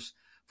 transfers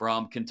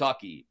from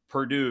Kentucky,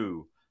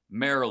 Purdue,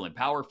 Maryland,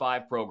 Power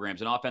 5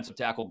 programs, an offensive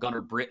tackle,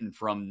 Gunnar Britton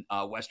from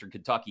Western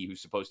Kentucky,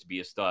 who's supposed to be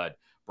a stud.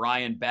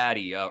 Brian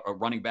Batty, a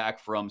running back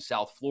from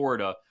South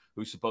Florida,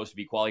 who's supposed to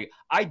be quality.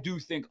 I do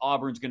think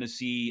Auburn's going to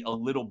see a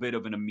little bit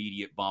of an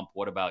immediate bump.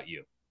 What about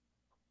you?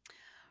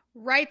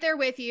 Right there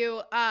with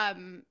you.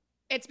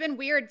 It's been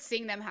weird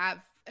seeing them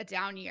have a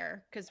down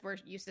year because we're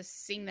used to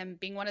seeing them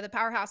being one of the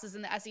powerhouses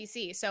in the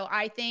SEC. So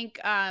I think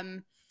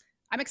I'm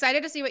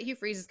excited to see what Hugh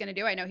Freeze is going to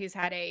do. I know he's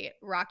had a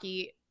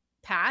rocky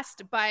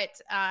past, but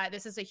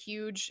this is a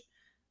huge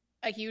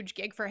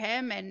gig for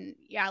him. And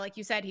yeah, like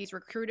you said, he's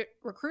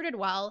recruited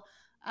well.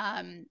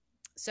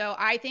 So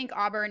I think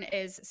Auburn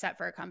is set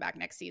for a comeback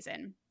next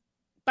season,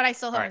 but I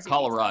still have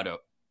Colorado.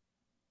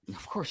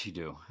 Of course you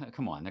do.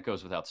 Come on. That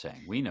goes without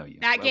saying. We know you.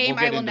 That game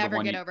I will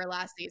never get over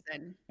last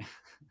season.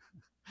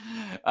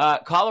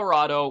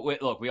 Colorado,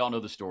 look, we all know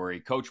the story.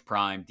 Coach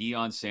Prime,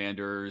 Deion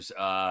Sanders,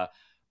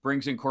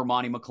 brings in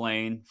Cormani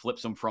McClain,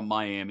 flips him from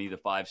Miami, the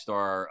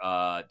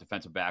 5-star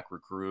defensive back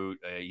recruit.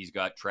 He's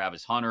got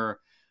Travis Hunter,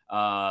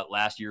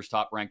 last year's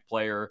top-ranked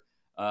player.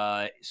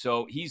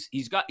 So he's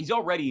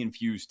already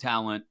infused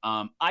talent.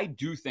 I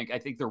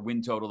think their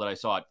win total that I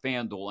saw at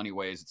FanDuel,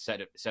 anyways, it's set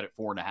at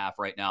 4.5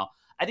 right now.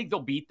 I think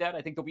they'll beat that.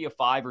 I think they'll be a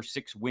 5 or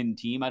 6 win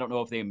team. I don't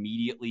know if they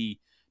immediately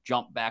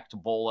jump back to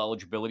bowl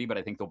eligibility, but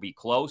I think they'll be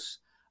close.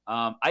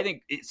 I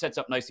think it sets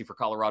up nicely for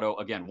Colorado,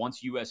 again,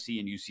 once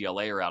USC and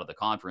UCLA are out of the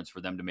conference,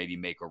 for them to maybe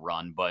make a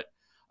run. But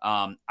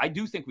I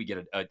do think we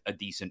get a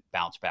decent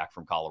bounce back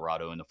from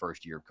Colorado in the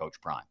first year of Coach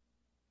Prime.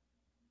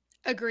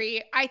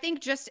 Agree. I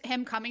think just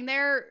him coming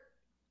there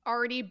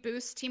already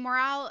boosts team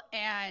morale,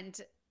 and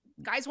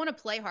guys want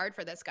to play hard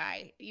for this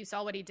guy. You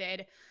saw what he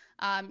did,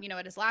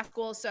 at his last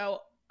school. So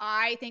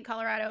I think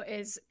Colorado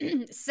is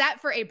set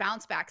for a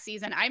bounce back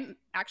season. I'm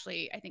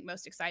actually, I think,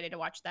 most excited to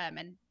watch them,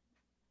 and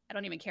I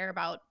don't even care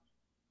about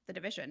the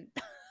division.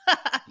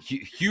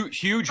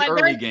 Huge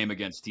early game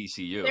against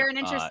TCU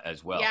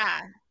as well.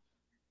 Yeah.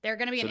 They're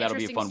going to be an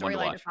interesting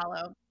storyline to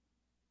follow.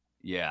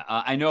 Yeah,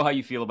 I know how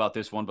you feel about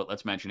this one, but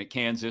let's mention it.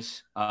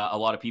 Kansas, a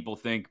lot of people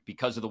think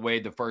because of the way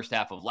the first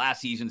half of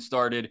last season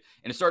started,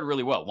 and it started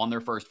really well, won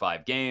their first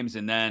 5 games,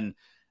 and then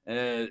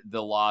the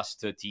loss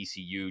to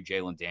TCU,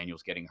 Jalen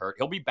Daniels getting hurt.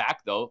 He'll be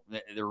back, though.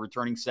 They're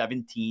returning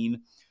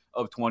 17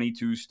 of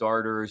 22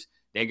 starters.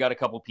 They got a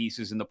couple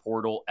pieces in the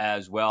portal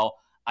as well.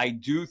 I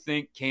do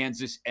think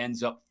Kansas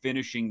ends up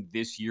finishing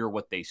this year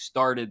what they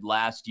started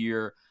last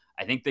year.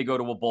 I think they go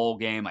to a bowl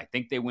game. I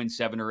think they win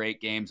 7 or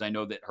 8 games. I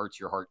know that hurts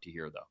your heart to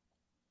hear, though.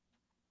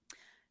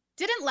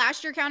 Didn't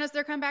last year count as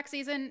their comeback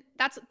season?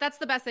 That's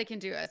the best they can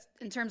do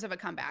in terms of a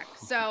comeback.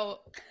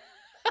 So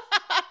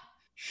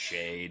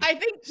Shade. I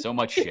think so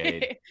much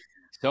shade.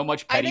 So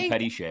much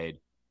petty shade.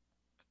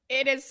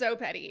 It is so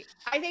petty.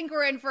 I think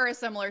we're in for a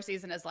similar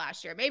season as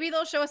last year. Maybe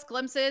they'll show us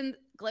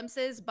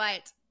glimpses,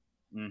 but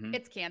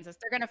it's Kansas.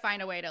 They're going to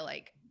find a way to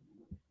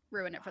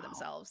ruin it for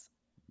themselves.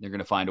 They're going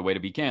to find a way to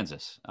beat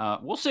Kansas.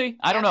 We'll see.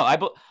 I don't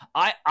know.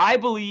 I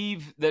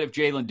believe that if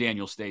Jalen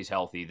Daniels stays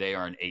healthy, they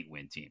are an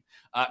 8-win team.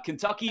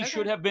 Kentucky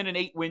should have been an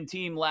 8-win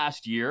team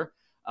last year.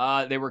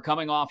 They were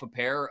coming off a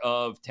pair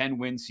of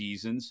 10-win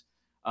seasons.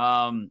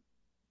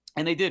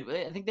 And they did.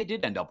 I think they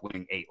did end up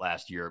winning 8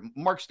 last year.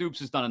 Mark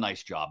Stoops has done a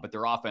nice job, but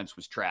their offense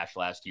was trash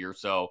last year.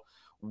 So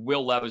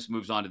Will Levis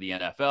moves on to the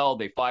NFL.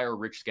 They fire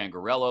Rich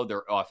Scangarello,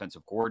 their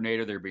offensive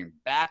coordinator. They're bringing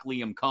back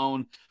Liam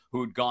Cohn,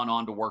 who had gone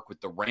on to work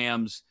with the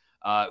Rams,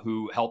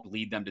 who helped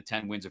lead them to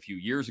 10 wins a few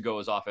years ago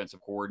as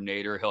offensive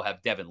coordinator. He'll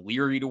have Devin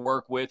Leary to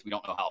work with. We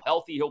don't know how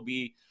healthy he'll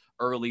be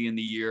early in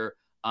the year.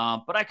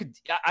 But I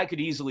could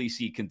easily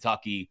see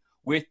Kentucky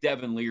with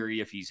Devin Leary,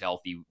 if he's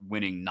healthy,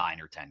 winning 9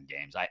 or 10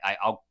 games.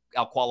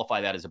 I'll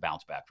qualify that as a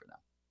bounce back for them.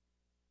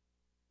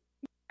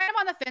 I'm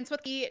on the fence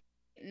with the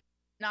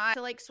not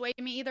to sway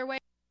me either way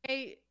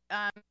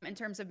in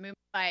terms of movement,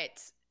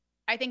 but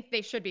I think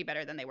they should be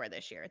better than they were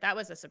this year. That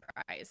was a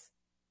surprise.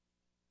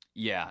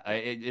 Yeah,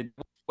 the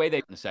way they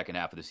in the second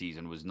half of the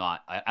season was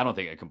not. I don't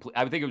think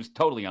I think it was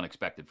totally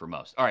unexpected for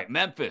most. All right,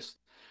 Memphis,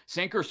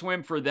 sink or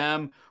swim for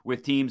them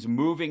with teams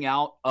moving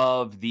out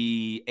of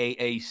the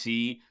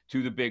AAC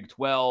to the Big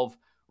 12.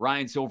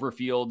 Ryan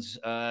Silverfield's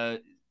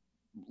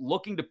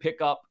looking to pick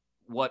up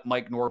what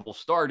Mike Norvell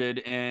started,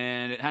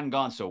 and it hadn't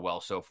gone so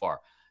well so far.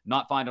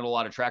 Not finding a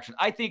lot of traction.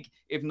 I think,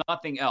 if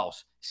nothing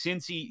else,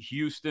 Cincy,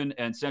 Houston,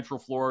 and Central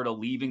Florida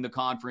leaving the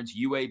conference,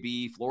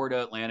 UAB,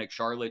 Florida Atlantic,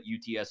 Charlotte,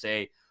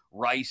 UTSA,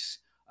 Rice,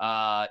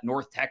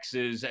 North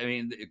Texas. I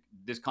mean,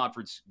 this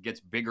conference gets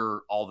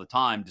bigger all the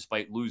time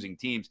despite losing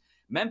teams.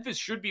 Memphis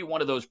should be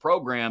one of those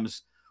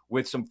programs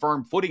with some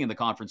firm footing in the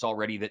conference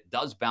already that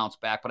does bounce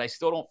back, but I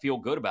still don't feel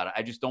good about it.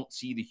 I just don't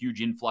see the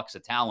huge influx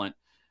of talent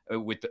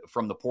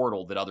from the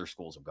portal that other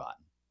schools have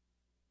gotten.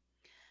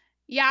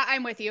 Yeah,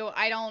 I'm with you.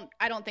 I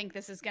don't think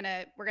this is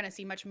we're gonna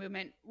see much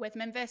movement with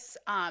Memphis.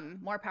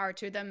 More power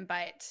to them,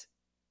 but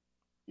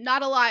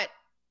not a lot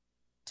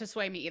to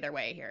sway me either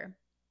way here.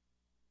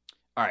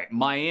 All right,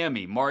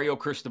 Miami, Mario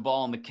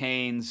Cristobal and the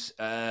Canes,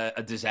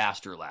 a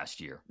disaster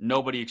last year.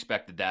 Nobody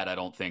expected that, I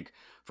don't think,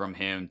 from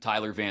him.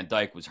 Tyler Van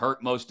Dyke was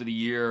hurt most of the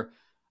year.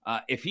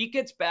 If he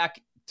gets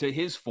back to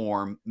his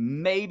form,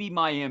 maybe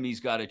Miami's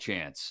got a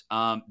chance.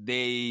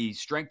 They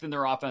strengthened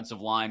their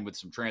offensive line with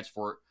some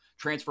transfer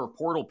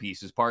portal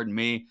pieces, pardon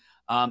me.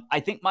 I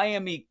think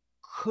Miami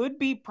could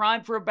be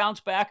primed for a bounce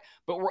back,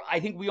 but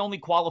I think we only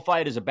qualify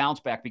it as a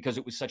bounce back because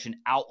it was such an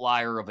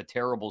outlier of a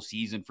terrible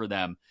season for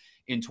them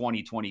in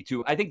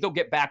 2022. I think they'll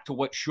get back to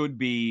what should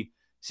be,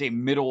 say,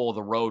 middle of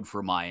the road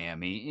for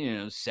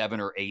Miami, 7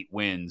 or 8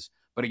 wins.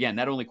 But again,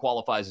 that only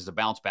qualifies as a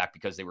bounce back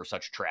because they were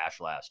such trash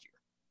last year.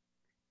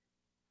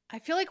 I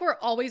feel like we're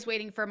always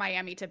waiting for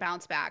Miami to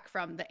bounce back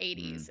from the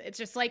 80s. It's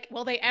just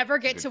will they ever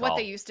get to what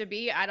they used to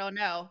be? I don't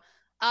know.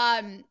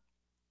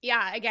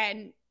 Yeah,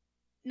 again,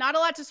 not a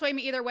lot to sway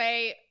me either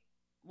way.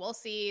 We'll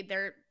see.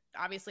 They're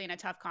obviously in a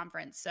tough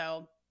conference,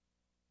 so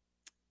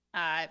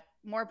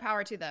more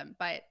power to them.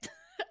 But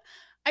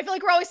I feel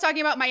like we're always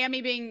talking about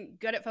Miami being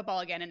good at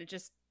football again, and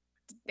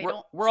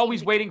we're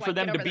always waiting for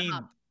them to be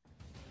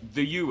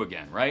the U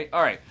again, right?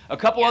 All right, a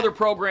couple other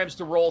programs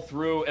to roll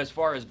through as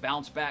far as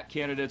bounce back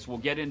candidates. We'll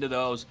get into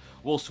those.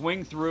 We'll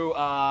swing through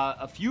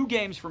a few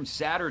games from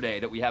Saturday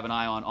that we have an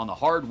eye on the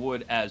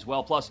hardwood as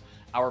well. Plus,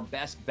 our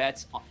best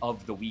bets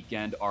of the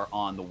weekend are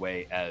on the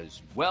way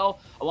as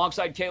well.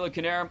 Alongside Kayla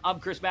Canarum, I'm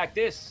Chris Mack.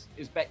 This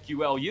is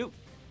BetQLU.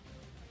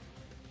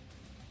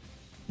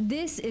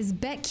 This is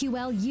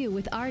BetQLU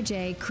with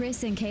RJ,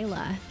 Chris, and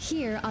Kayla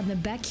here on the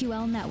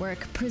BetQL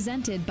Network,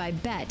 presented by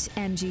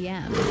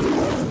BetMGM.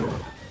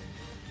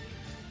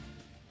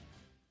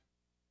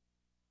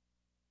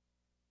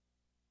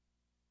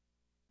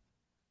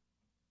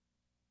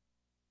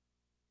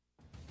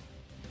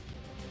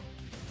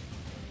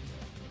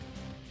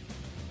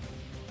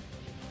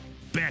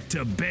 Back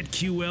to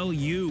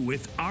BetQLU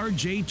with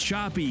RJ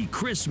Choppy,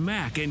 Chris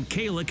Mack, and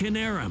Kayla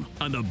Canarum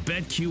on the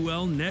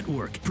BetQL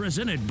Network,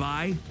 presented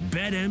by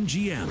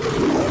BetMGM.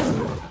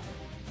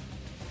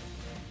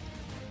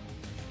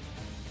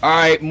 All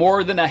right,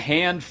 more than a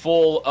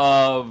handful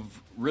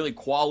of really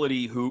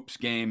quality hoops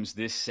games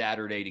this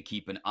Saturday to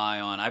keep an eye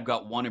on. I've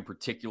got one in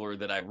particular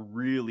that I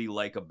really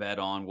like a bet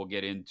on. We'll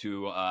get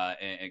into,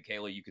 and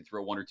Kayla, you can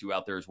throw one or two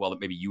out there as well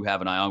that maybe you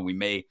have an eye on. We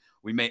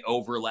may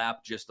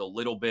overlap just a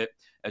little bit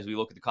as we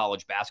look at the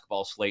college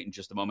basketball slate in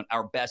just a moment.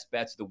 Our best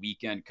bets of the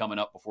weekend coming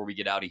up before we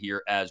get out of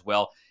here as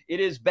well. It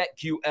is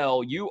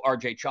BetQLU.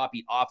 RJ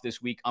Choppy off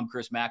this week. I'm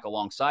Chris Mack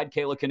alongside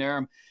Kayla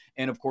Canarum.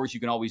 And of course, you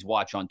can always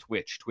watch on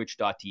Twitch,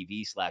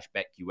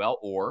 twitch.tv/BetQL,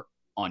 or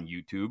on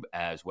YouTube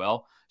as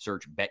well.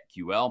 Search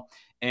BetQL.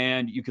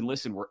 And you can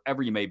listen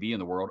wherever you may be in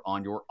the world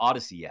on your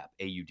Odyssey app,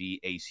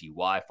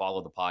 AUDACY.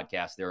 Follow the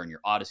podcast there on your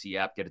Odyssey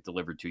app. Get it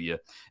delivered to you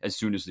as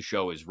soon as the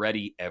show is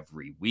ready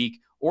every week.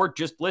 or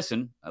just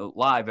listen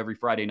live every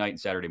Friday night and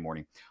Saturday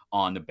morning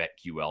on the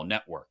BetQL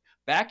network.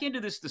 Back into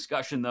this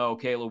discussion, though,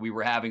 Kayla, we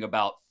were having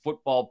about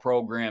football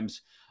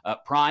programs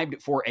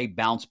primed for a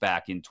bounce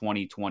back in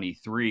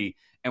 2023.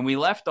 And we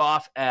left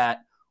off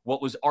at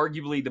what was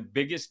arguably the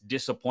biggest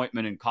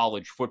disappointment in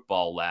college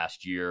football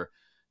last year,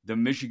 the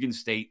Michigan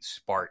State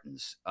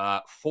Spartans.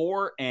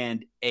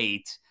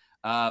 4-8,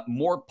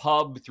 more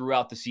pub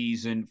throughout the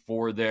season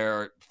for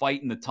their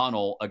fight in the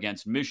tunnel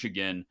against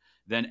Michigan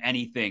than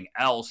anything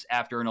else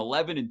after an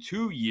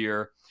 11-2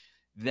 year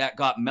that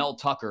got Mel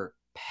Tucker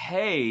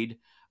paid.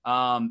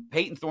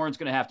 Peyton Thorne's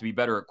going to have to be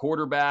better at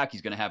quarterback.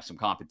 He's going to have some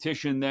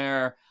competition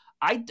there.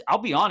 I'll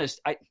be honest.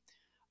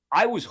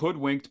 I was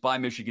hoodwinked by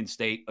Michigan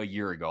State a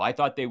year ago. I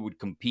thought they would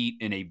compete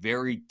in a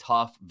very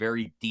tough,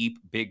 very deep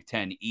Big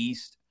Ten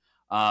East.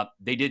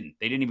 They didn't.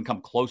 They didn't even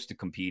come close to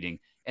competing.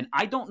 And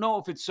I don't know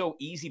if it's so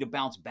easy to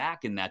bounce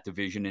back in that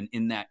division and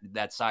in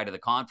that side of the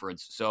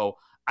conference. So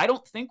I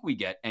don't think we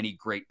get any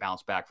great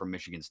bounce back from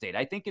Michigan State.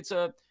 I think it's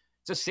a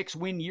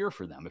 6-win year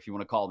for them, if you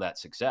want to call that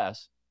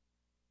success.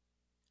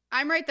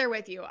 I'm right there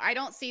with you. I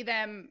don't see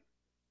them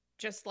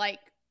just like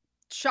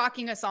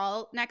shocking us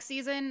all next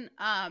season.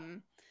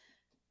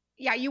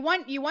 Yeah, you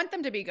want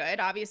them to be good,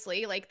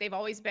 obviously. Like they've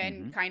always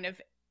been kind of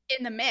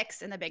in the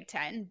mix in the Big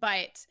Ten,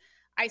 but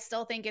I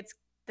still think it's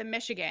the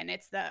Michigan,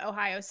 it's the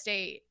Ohio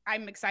State.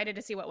 I'm excited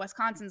to see what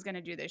Wisconsin's going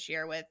to do this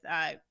year with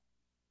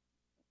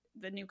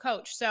the new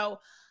coach. So,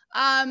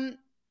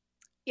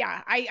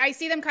 yeah, I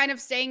see them kind of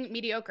staying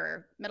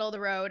mediocre, middle of the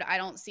road. I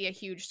don't see a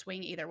huge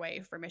swing either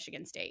way for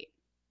Michigan State.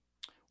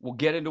 We'll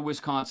get into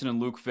Wisconsin and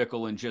Luke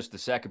Fickell in just a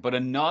second, but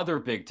another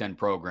Big Ten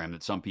program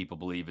that some people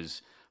believe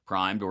is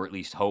primed, or at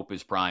least hope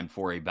is primed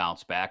for a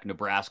bounce back.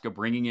 Nebraska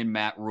bringing in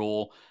Matt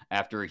Rule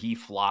after he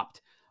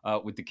flopped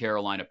with the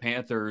Carolina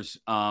Panthers.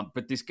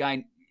 But this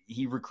guy,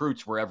 he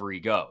recruits wherever he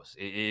goes.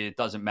 It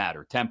doesn't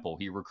matter. Temple,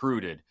 he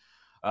recruited.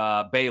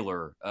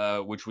 Baylor,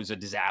 which was a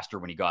disaster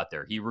when he got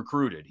there. He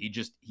recruited.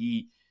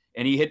 He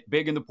hit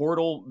big in the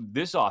portal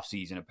this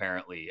offseason,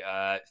 apparently.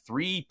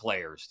 3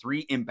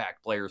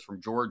 impact players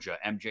from Georgia.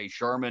 MJ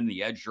Sherman,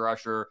 the edge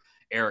rusher.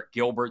 Eric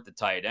Gilbert, the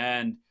tight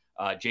end.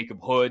 Jacob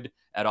Hood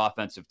at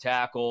offensive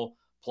tackle.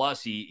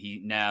 Plus,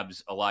 he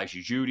nabs Elijah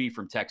Judy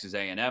from Texas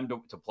A&M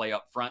to play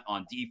up front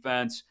on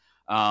defense.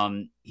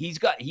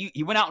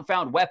 He went out and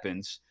found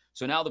weapons.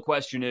 So now the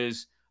question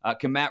is,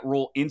 can Matt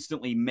Rule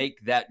instantly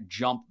make that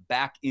jump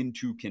back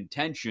into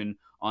contention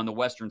on the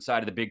western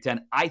side of the Big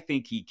Ten? I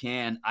think he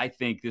can. I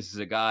think this is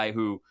a guy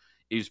who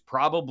is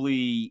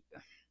probably,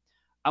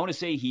 I want to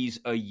say he's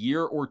a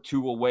year or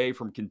 2 away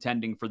from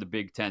contending for the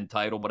Big Ten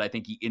title, but I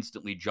think he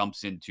instantly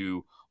jumps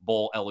into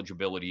bowl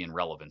eligibility and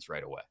relevance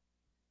right away.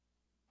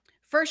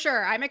 For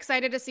sure. I'm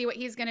excited to see what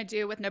he's going to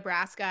do with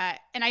Nebraska.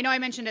 And I know I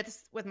mentioned it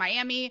with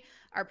Miami.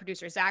 Our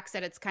producer, Zach,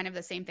 said it's kind of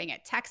the same thing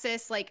at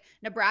Texas. Like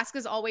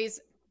Nebraska's always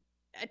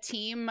a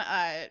team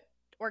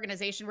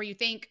organization where you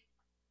think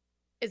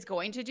is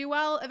going to do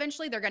well.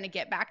 Eventually they're going to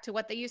get back to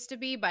what they used to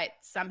be, but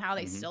somehow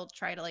they still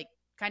try to like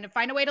kind of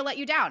find a way to let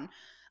you down.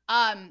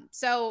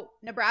 So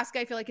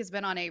Nebraska, I feel like has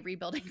been on a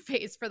rebuilding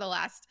phase for the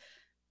last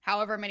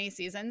however many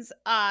seasons.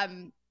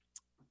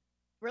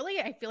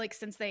 Really, I feel like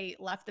since they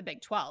left the Big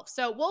 12.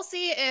 So we'll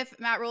see if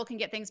Matt Rule can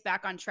get things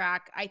back on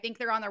track. I think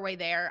they're on their way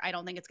there. I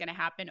don't think it's going to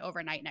happen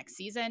overnight next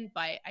season,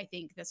 but I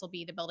think this will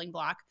be the building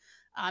block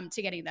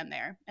to getting them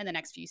there in the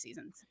next few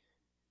seasons.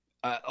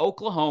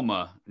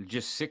 Oklahoma,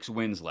 just 6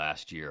 wins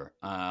last year.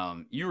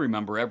 You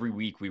remember every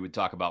week we would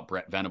talk about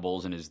Brett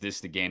Venables and is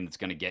this the game that's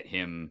going to get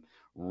him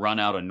run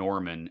out of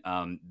Norman?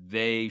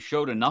 They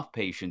showed enough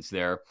patience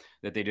there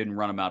that they didn't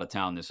run him out of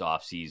town this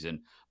offseason,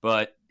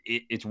 but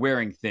it's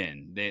wearing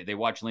thin. They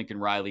watch Lincoln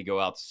Riley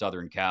go out to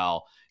Southern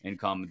Cal and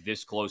come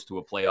this close to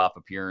a playoff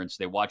appearance.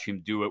 They watch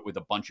him do it with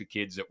a bunch of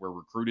kids that were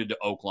recruited to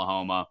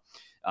Oklahoma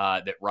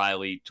that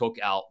Riley took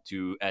out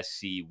to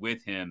SC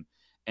with him.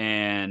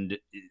 And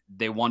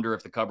they wonder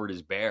if the cupboard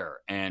is bare.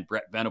 And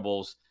Brett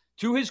Venables,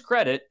 to his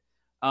credit,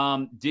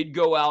 did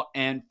go out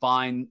and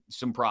find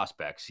some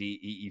prospects.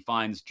 He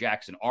finds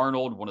Jackson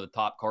Arnold, one of the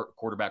top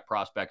quarterback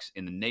prospects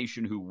in the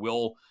nation, who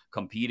will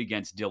compete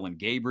against Dylan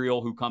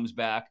Gabriel, who comes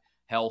back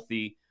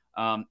healthy.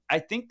 I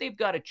think they've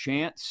got a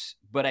chance,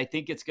 but I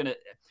think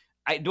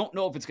I don't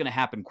know if it's going to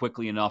happen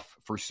quickly enough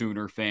for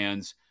Sooner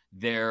fans,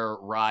 their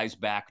rise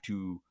back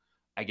to,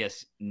 I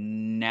guess,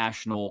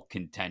 national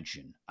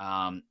contention.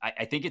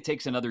 I think it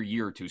takes another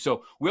year or two.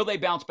 So will they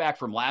bounce back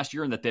from last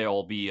year and that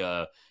they'll be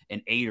an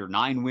 8 or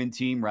 9 win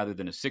team rather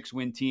than a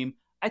 6-win team?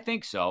 I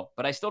think so,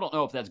 but I still don't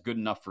know if that's good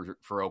enough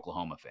for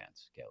Oklahoma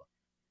fans, Kayla.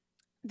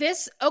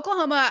 This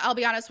Oklahoma, I'll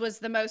be honest, was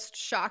the most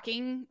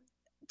shocking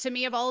to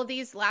me of all of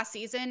these last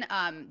season.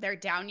 Their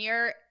down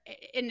year,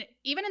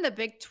 even in the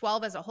Big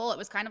 12 as a whole, it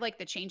was kind of like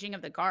the changing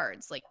of the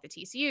guards, like the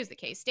TCUs, the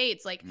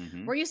K-States. Like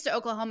we're used to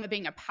Oklahoma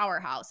being a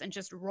powerhouse and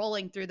just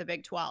rolling through the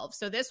Big 12.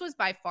 So this was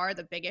by far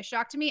the biggest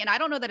shock to me. And I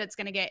don't know that it's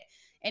going to get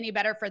any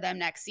better for them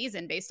next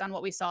season based on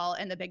what we saw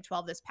in the Big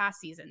 12 this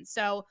past season.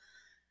 So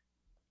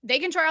they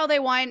can try all they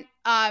want.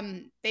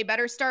 They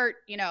better start,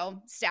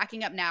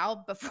 stacking up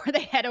now before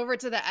they head over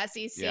to the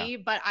SEC. Yeah.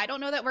 But I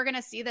don't know that we're going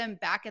to see them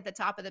back at the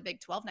top of the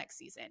Big 12 next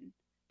season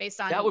based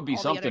on that would be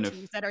all something the other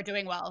teams that are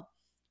doing well.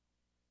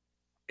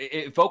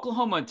 If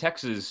Oklahoma and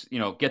Texas,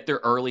 get their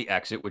early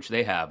exit, which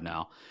they have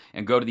now,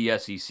 and go to the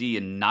SEC,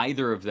 and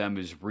neither of them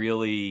is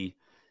really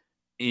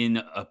in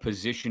a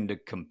position to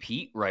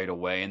compete right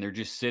away, and they're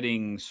just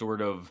sitting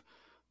sort of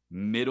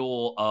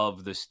middle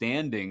of the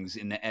standings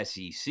in the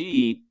SEC.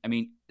 I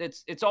mean,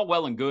 it's all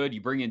well and good. You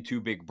bring in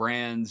two big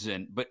brands,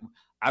 but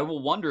I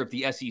will wonder if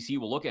the SEC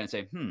will look at it and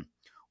say,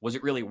 was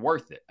it really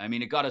worth it? I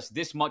mean, it got us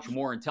this much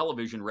more in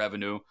television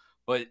revenue,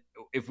 but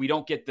if we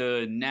don't get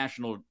the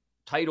national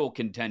title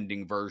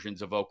contending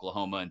versions of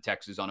Oklahoma and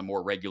Texas on a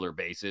more regular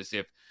basis,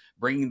 if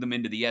bringing them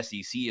into the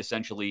SEC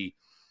essentially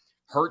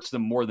hurts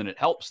them more than it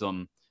helps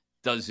them,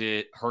 does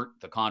it hurt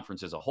the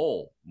conference as a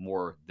whole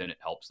more than it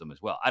helps them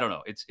as well? I don't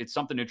know. It's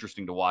something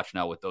interesting to watch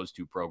now with those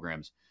two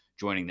programs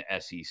joining the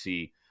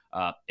SEC.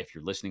 If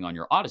you're listening on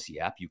your Odyssey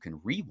app, you can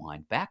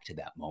rewind back to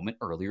that moment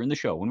earlier in the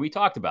show when we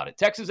talked about it.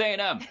 Texas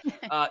A&M,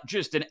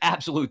 just an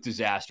absolute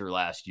disaster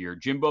last year.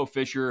 Jimbo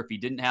Fisher, if he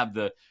didn't have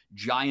the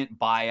giant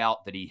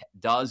buyout that he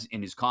does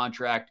in his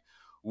contract,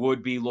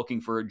 would be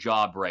looking for a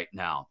job right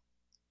now.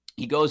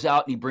 He goes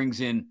out and he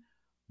brings in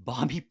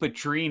Bobby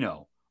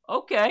Petrino.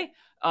 Okay.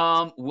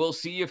 We'll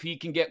see if he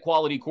can get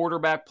quality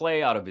quarterback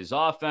play out of his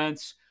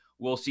offense.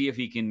 We'll see if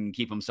he can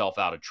keep himself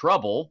out of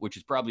trouble, which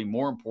is probably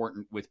more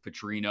important with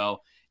Petrino,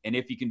 and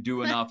if he can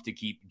do enough to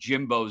keep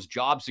Jimbo's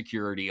job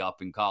security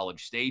up in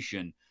College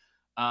Station.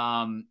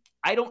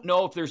 I don't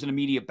know if there's an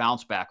immediate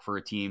bounce back for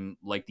a team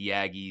like the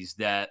Aggies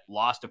that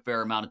lost a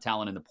fair amount of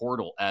talent in the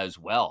portal as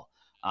well.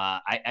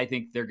 I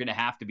think they're going to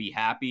have to be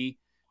happy,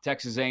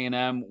 Texas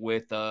A&M,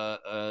 with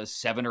a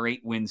 7 or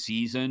 8 win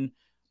season,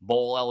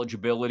 bowl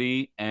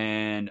eligibility,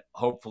 and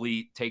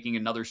hopefully taking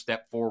another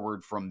step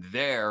forward from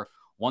there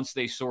once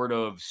they sort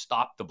of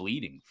stop the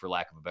bleeding, for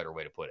lack of a better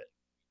way to put it.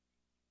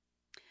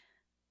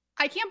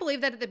 I can't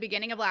believe that at the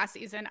beginning of last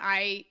season,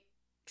 I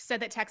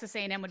said that Texas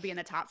A&M would be in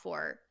the top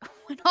 4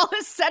 when all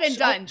is said and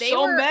done.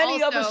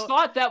 Many of us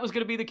thought that was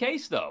going to be the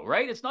case, though,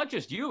 right? It's not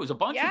just you. It was a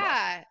bunch of us.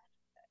 Yeah,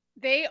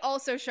 they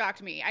also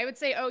shocked me. I would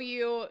say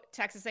OU,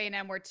 Texas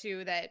A&M were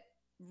two that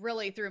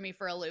really threw me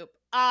for a loop.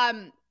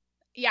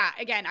 Yeah,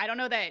 again, I don't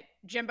know that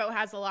Jimbo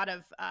has a lot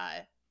of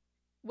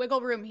wiggle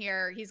room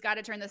here. He's got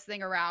to turn this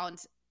thing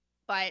around.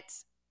 But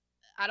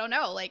I don't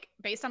know,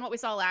 based on what we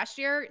saw last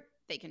year,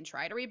 they can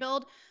try to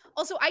rebuild.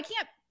 Also, I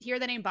can't hear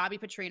the name Bobby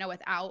Petrino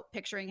without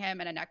picturing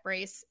him in a neck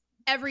brace.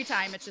 Every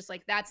time, it's just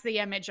that's the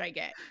image I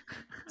get.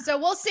 So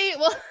we'll see.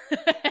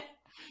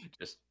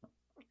 Just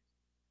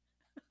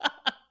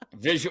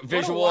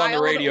visual on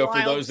the radio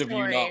for those of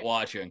you not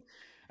watching.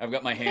 I've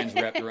got my hands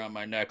wrapped around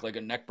my neck like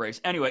a neck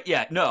brace. Anyway,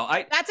 yeah, no,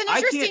 that's an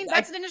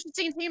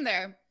interesting team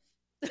there.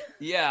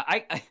 Yeah,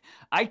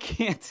 I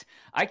can't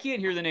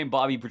hear the name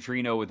Bobby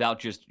Petrino without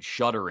just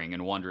shuddering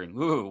and wondering,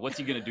 what's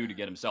he going to do to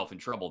get himself in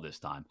trouble this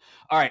time?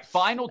 All right,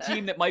 final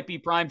team that might be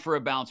primed for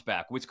a bounce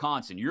back,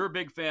 Wisconsin. You're a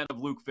big fan of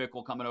Luke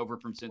Fickell coming over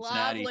from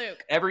Cincinnati. Love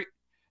Luke.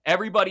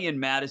 Everybody in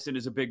Madison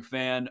is a big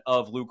fan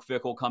of Luke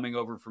Fickell coming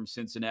over from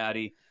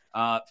Cincinnati.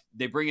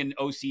 They bring in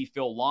OC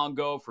Phil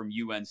Longo from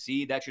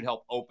UNC. That should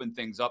help open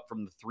things up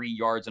from the 3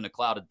 yards in a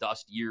cloud of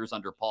dust years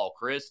under Paul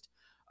Chryst.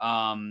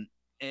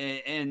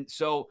 And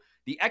so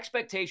the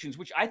expectations,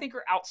 which I think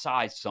are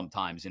outsized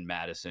sometimes in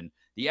Madison,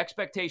 the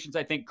expectations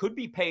I think could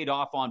be paid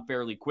off on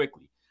fairly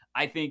quickly.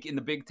 I think in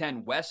the Big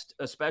Ten West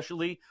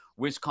especially,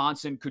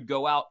 Wisconsin could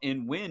go out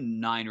and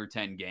win 9 or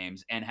 10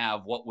 games and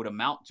have what would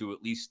amount to,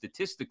 at least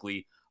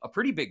statistically, a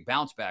pretty big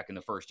bounce back in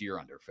the first year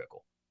under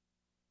Fickell.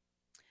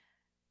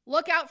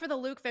 Look out for the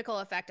Luke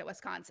Fickell effect at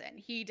Wisconsin.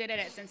 He did it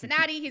at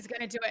Cincinnati. He's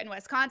going to do it in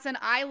Wisconsin.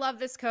 I love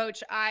this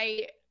coach.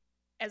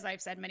 As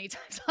I've said many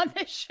times on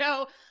this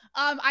show,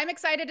 I'm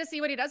excited to see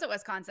what he does at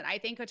Wisconsin. I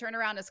think a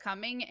turnaround is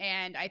coming,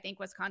 and I think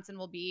Wisconsin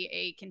will be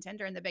a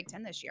contender in the Big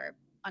Ten this year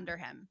under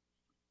him.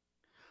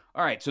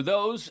 All right, so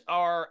those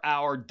are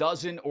our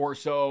dozen or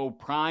so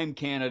prime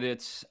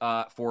candidates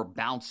for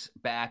bounce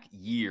back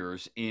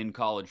years in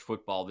college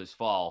football this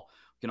fall.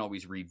 We can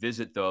always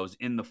revisit those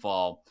in the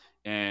fall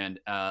and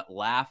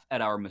laugh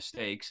at our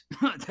mistakes,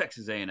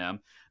 Texas A&M,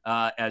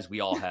 as we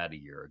all had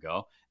a year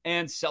ago,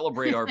 and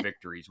celebrate our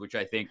victories, which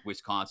I think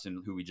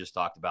Wisconsin, who we just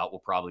talked about, will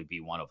probably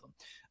be one of them.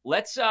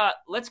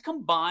 Let's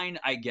combine,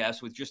 I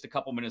guess, with just a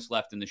couple minutes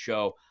left in the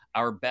show,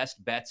 our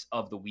best bets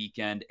of the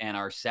weekend and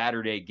our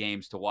Saturday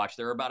games to watch.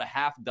 There are about a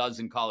half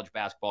dozen college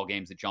basketball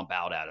games that jump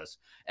out at us.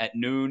 At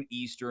noon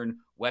Eastern,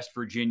 West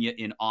Virginia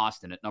in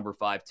Austin. At number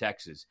 5,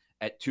 Texas.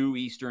 At 2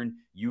 Eastern,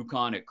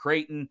 UConn at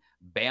Creighton.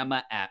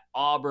 Bama at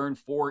Auburn.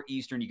 4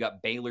 Eastern, you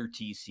got Baylor,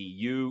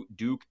 TCU.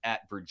 Duke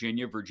at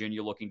Virginia.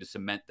 Virginia looking to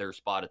cement their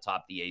spot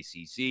atop the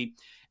ACC.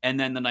 And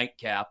then the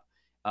nightcap,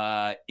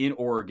 in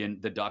Oregon,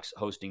 the Ducks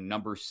hosting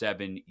number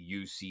 7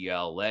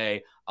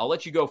 UCLA. I'll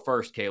let you go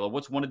first, Kayla.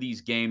 What's one of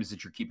these games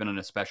that you're keeping an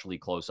especially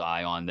close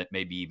eye on that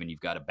maybe even you've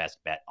got a best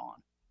bet on?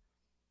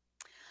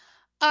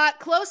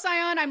 Close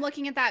eye on. I'm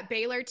looking at that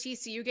Baylor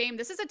TCU game.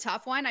 This is a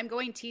tough one. I'm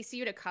going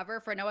TCU to cover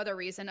for no other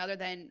reason other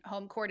than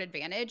home court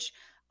advantage.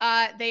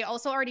 They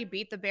also already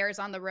beat the Bears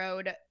on the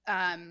road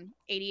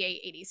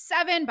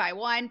 88-87 by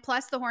 1.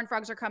 Plus, the Horned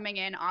Frogs are coming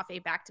in off a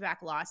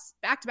back-to-back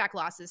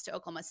losses to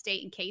Oklahoma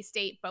State and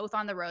K-State, both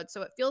on the road.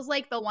 So it feels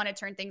like they'll want to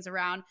turn things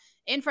around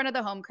in front of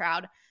the home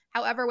crowd.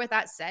 However, with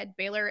that said,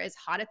 Baylor is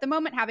hot at the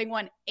moment, having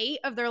won 8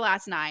 of their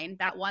last 9.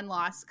 That one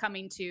loss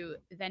coming to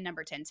then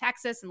number 10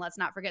 Texas. And let's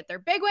not forget their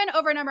big win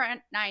over number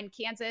 9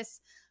 Kansas.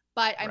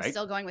 But I'm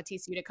still going with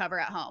TCU to cover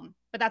at home.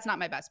 But that's not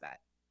my best bet.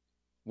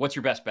 What's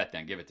your best bet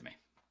then? Give it to me.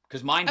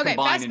 Because mine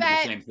combine into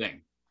the same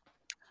thing.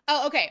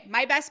 Oh, okay.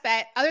 My best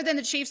bet, other than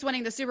the Chiefs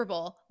winning the Super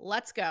Bowl,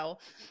 let's go,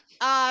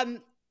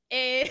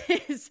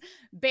 is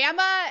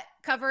Bama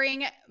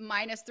covering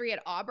 -3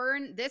 at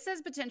Auburn. This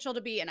has potential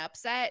to be an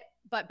upset,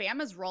 but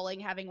Bama's rolling,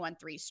 having won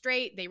 3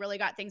 straight. They really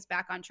got things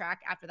back on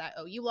track after that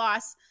OU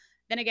loss.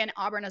 Then again,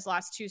 Auburn has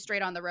lost 2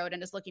 straight on the road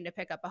and is looking to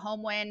pick up a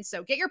home win.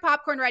 So get your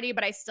popcorn ready,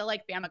 but I still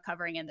like Bama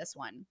covering in this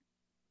one.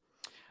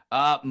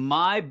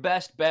 My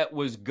best bet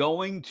was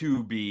going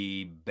to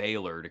be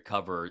Baylor to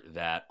cover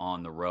that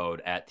on the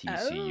road at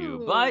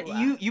TCU. But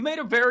you made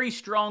a very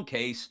strong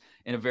case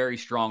and a very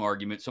strong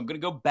argument. So I'm going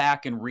to go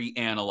back and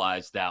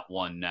reanalyze that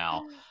one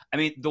now. I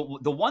mean, the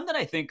one that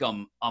I think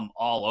I'm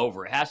all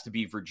over, it has to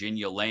be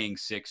Virginia laying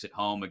 6 at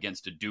home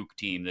against a Duke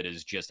team that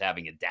is just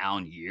having a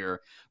down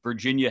year.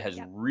 Virginia has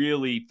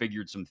really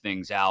figured some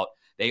things out.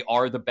 They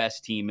are the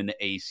best team in the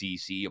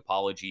ACC.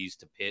 Apologies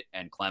to Pitt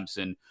and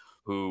Clemson,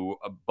 who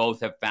both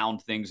have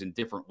found things in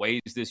different ways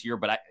this year.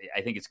 But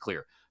I think it's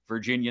clear.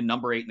 Virginia,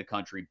 number 8 in the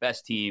country,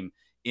 best team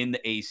in the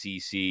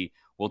ACC,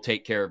 will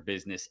take care of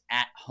business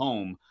at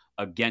home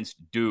against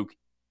Duke,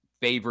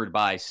 favored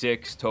by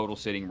 6, total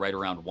sitting right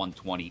around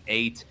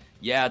 128.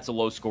 Yeah, it's a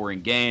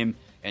low-scoring game,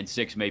 and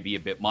 6 may be a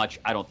bit much.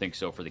 I don't think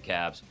so for the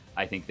Cavs.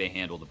 I think they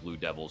handle the Blue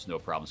Devils no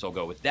problem. So I'll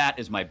go with that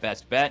as my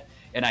best bet.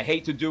 And I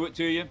hate to do it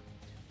to you,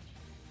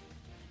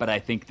 but I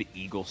think the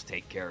Eagles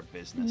take care of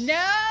business. No!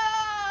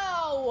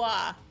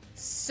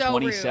 So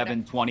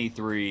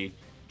 27-23.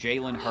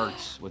 Jalen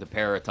Hurts with a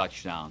pair of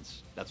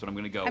touchdowns. That's what I'm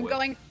going to go with. I'm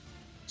going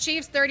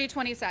Chiefs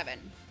 30-27.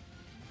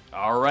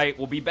 All right,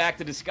 we'll be back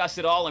to discuss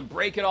it all and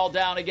break it all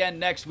down again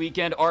next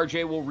weekend.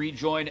 RJ will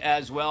rejoin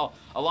as well,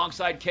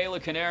 alongside Kayla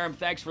Canarum.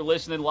 Thanks for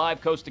listening live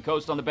coast to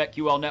coast on the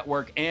BetQL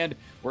network and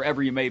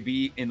wherever you may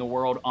be in the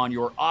world on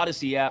your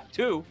Odyssey app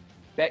to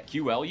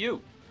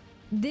BetQLU.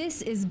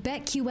 This is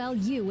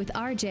BetQLU with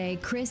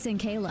RJ, Chris, and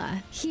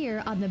Kayla,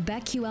 here on the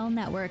BetQL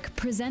network,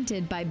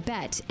 presented by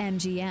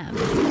BetMGM.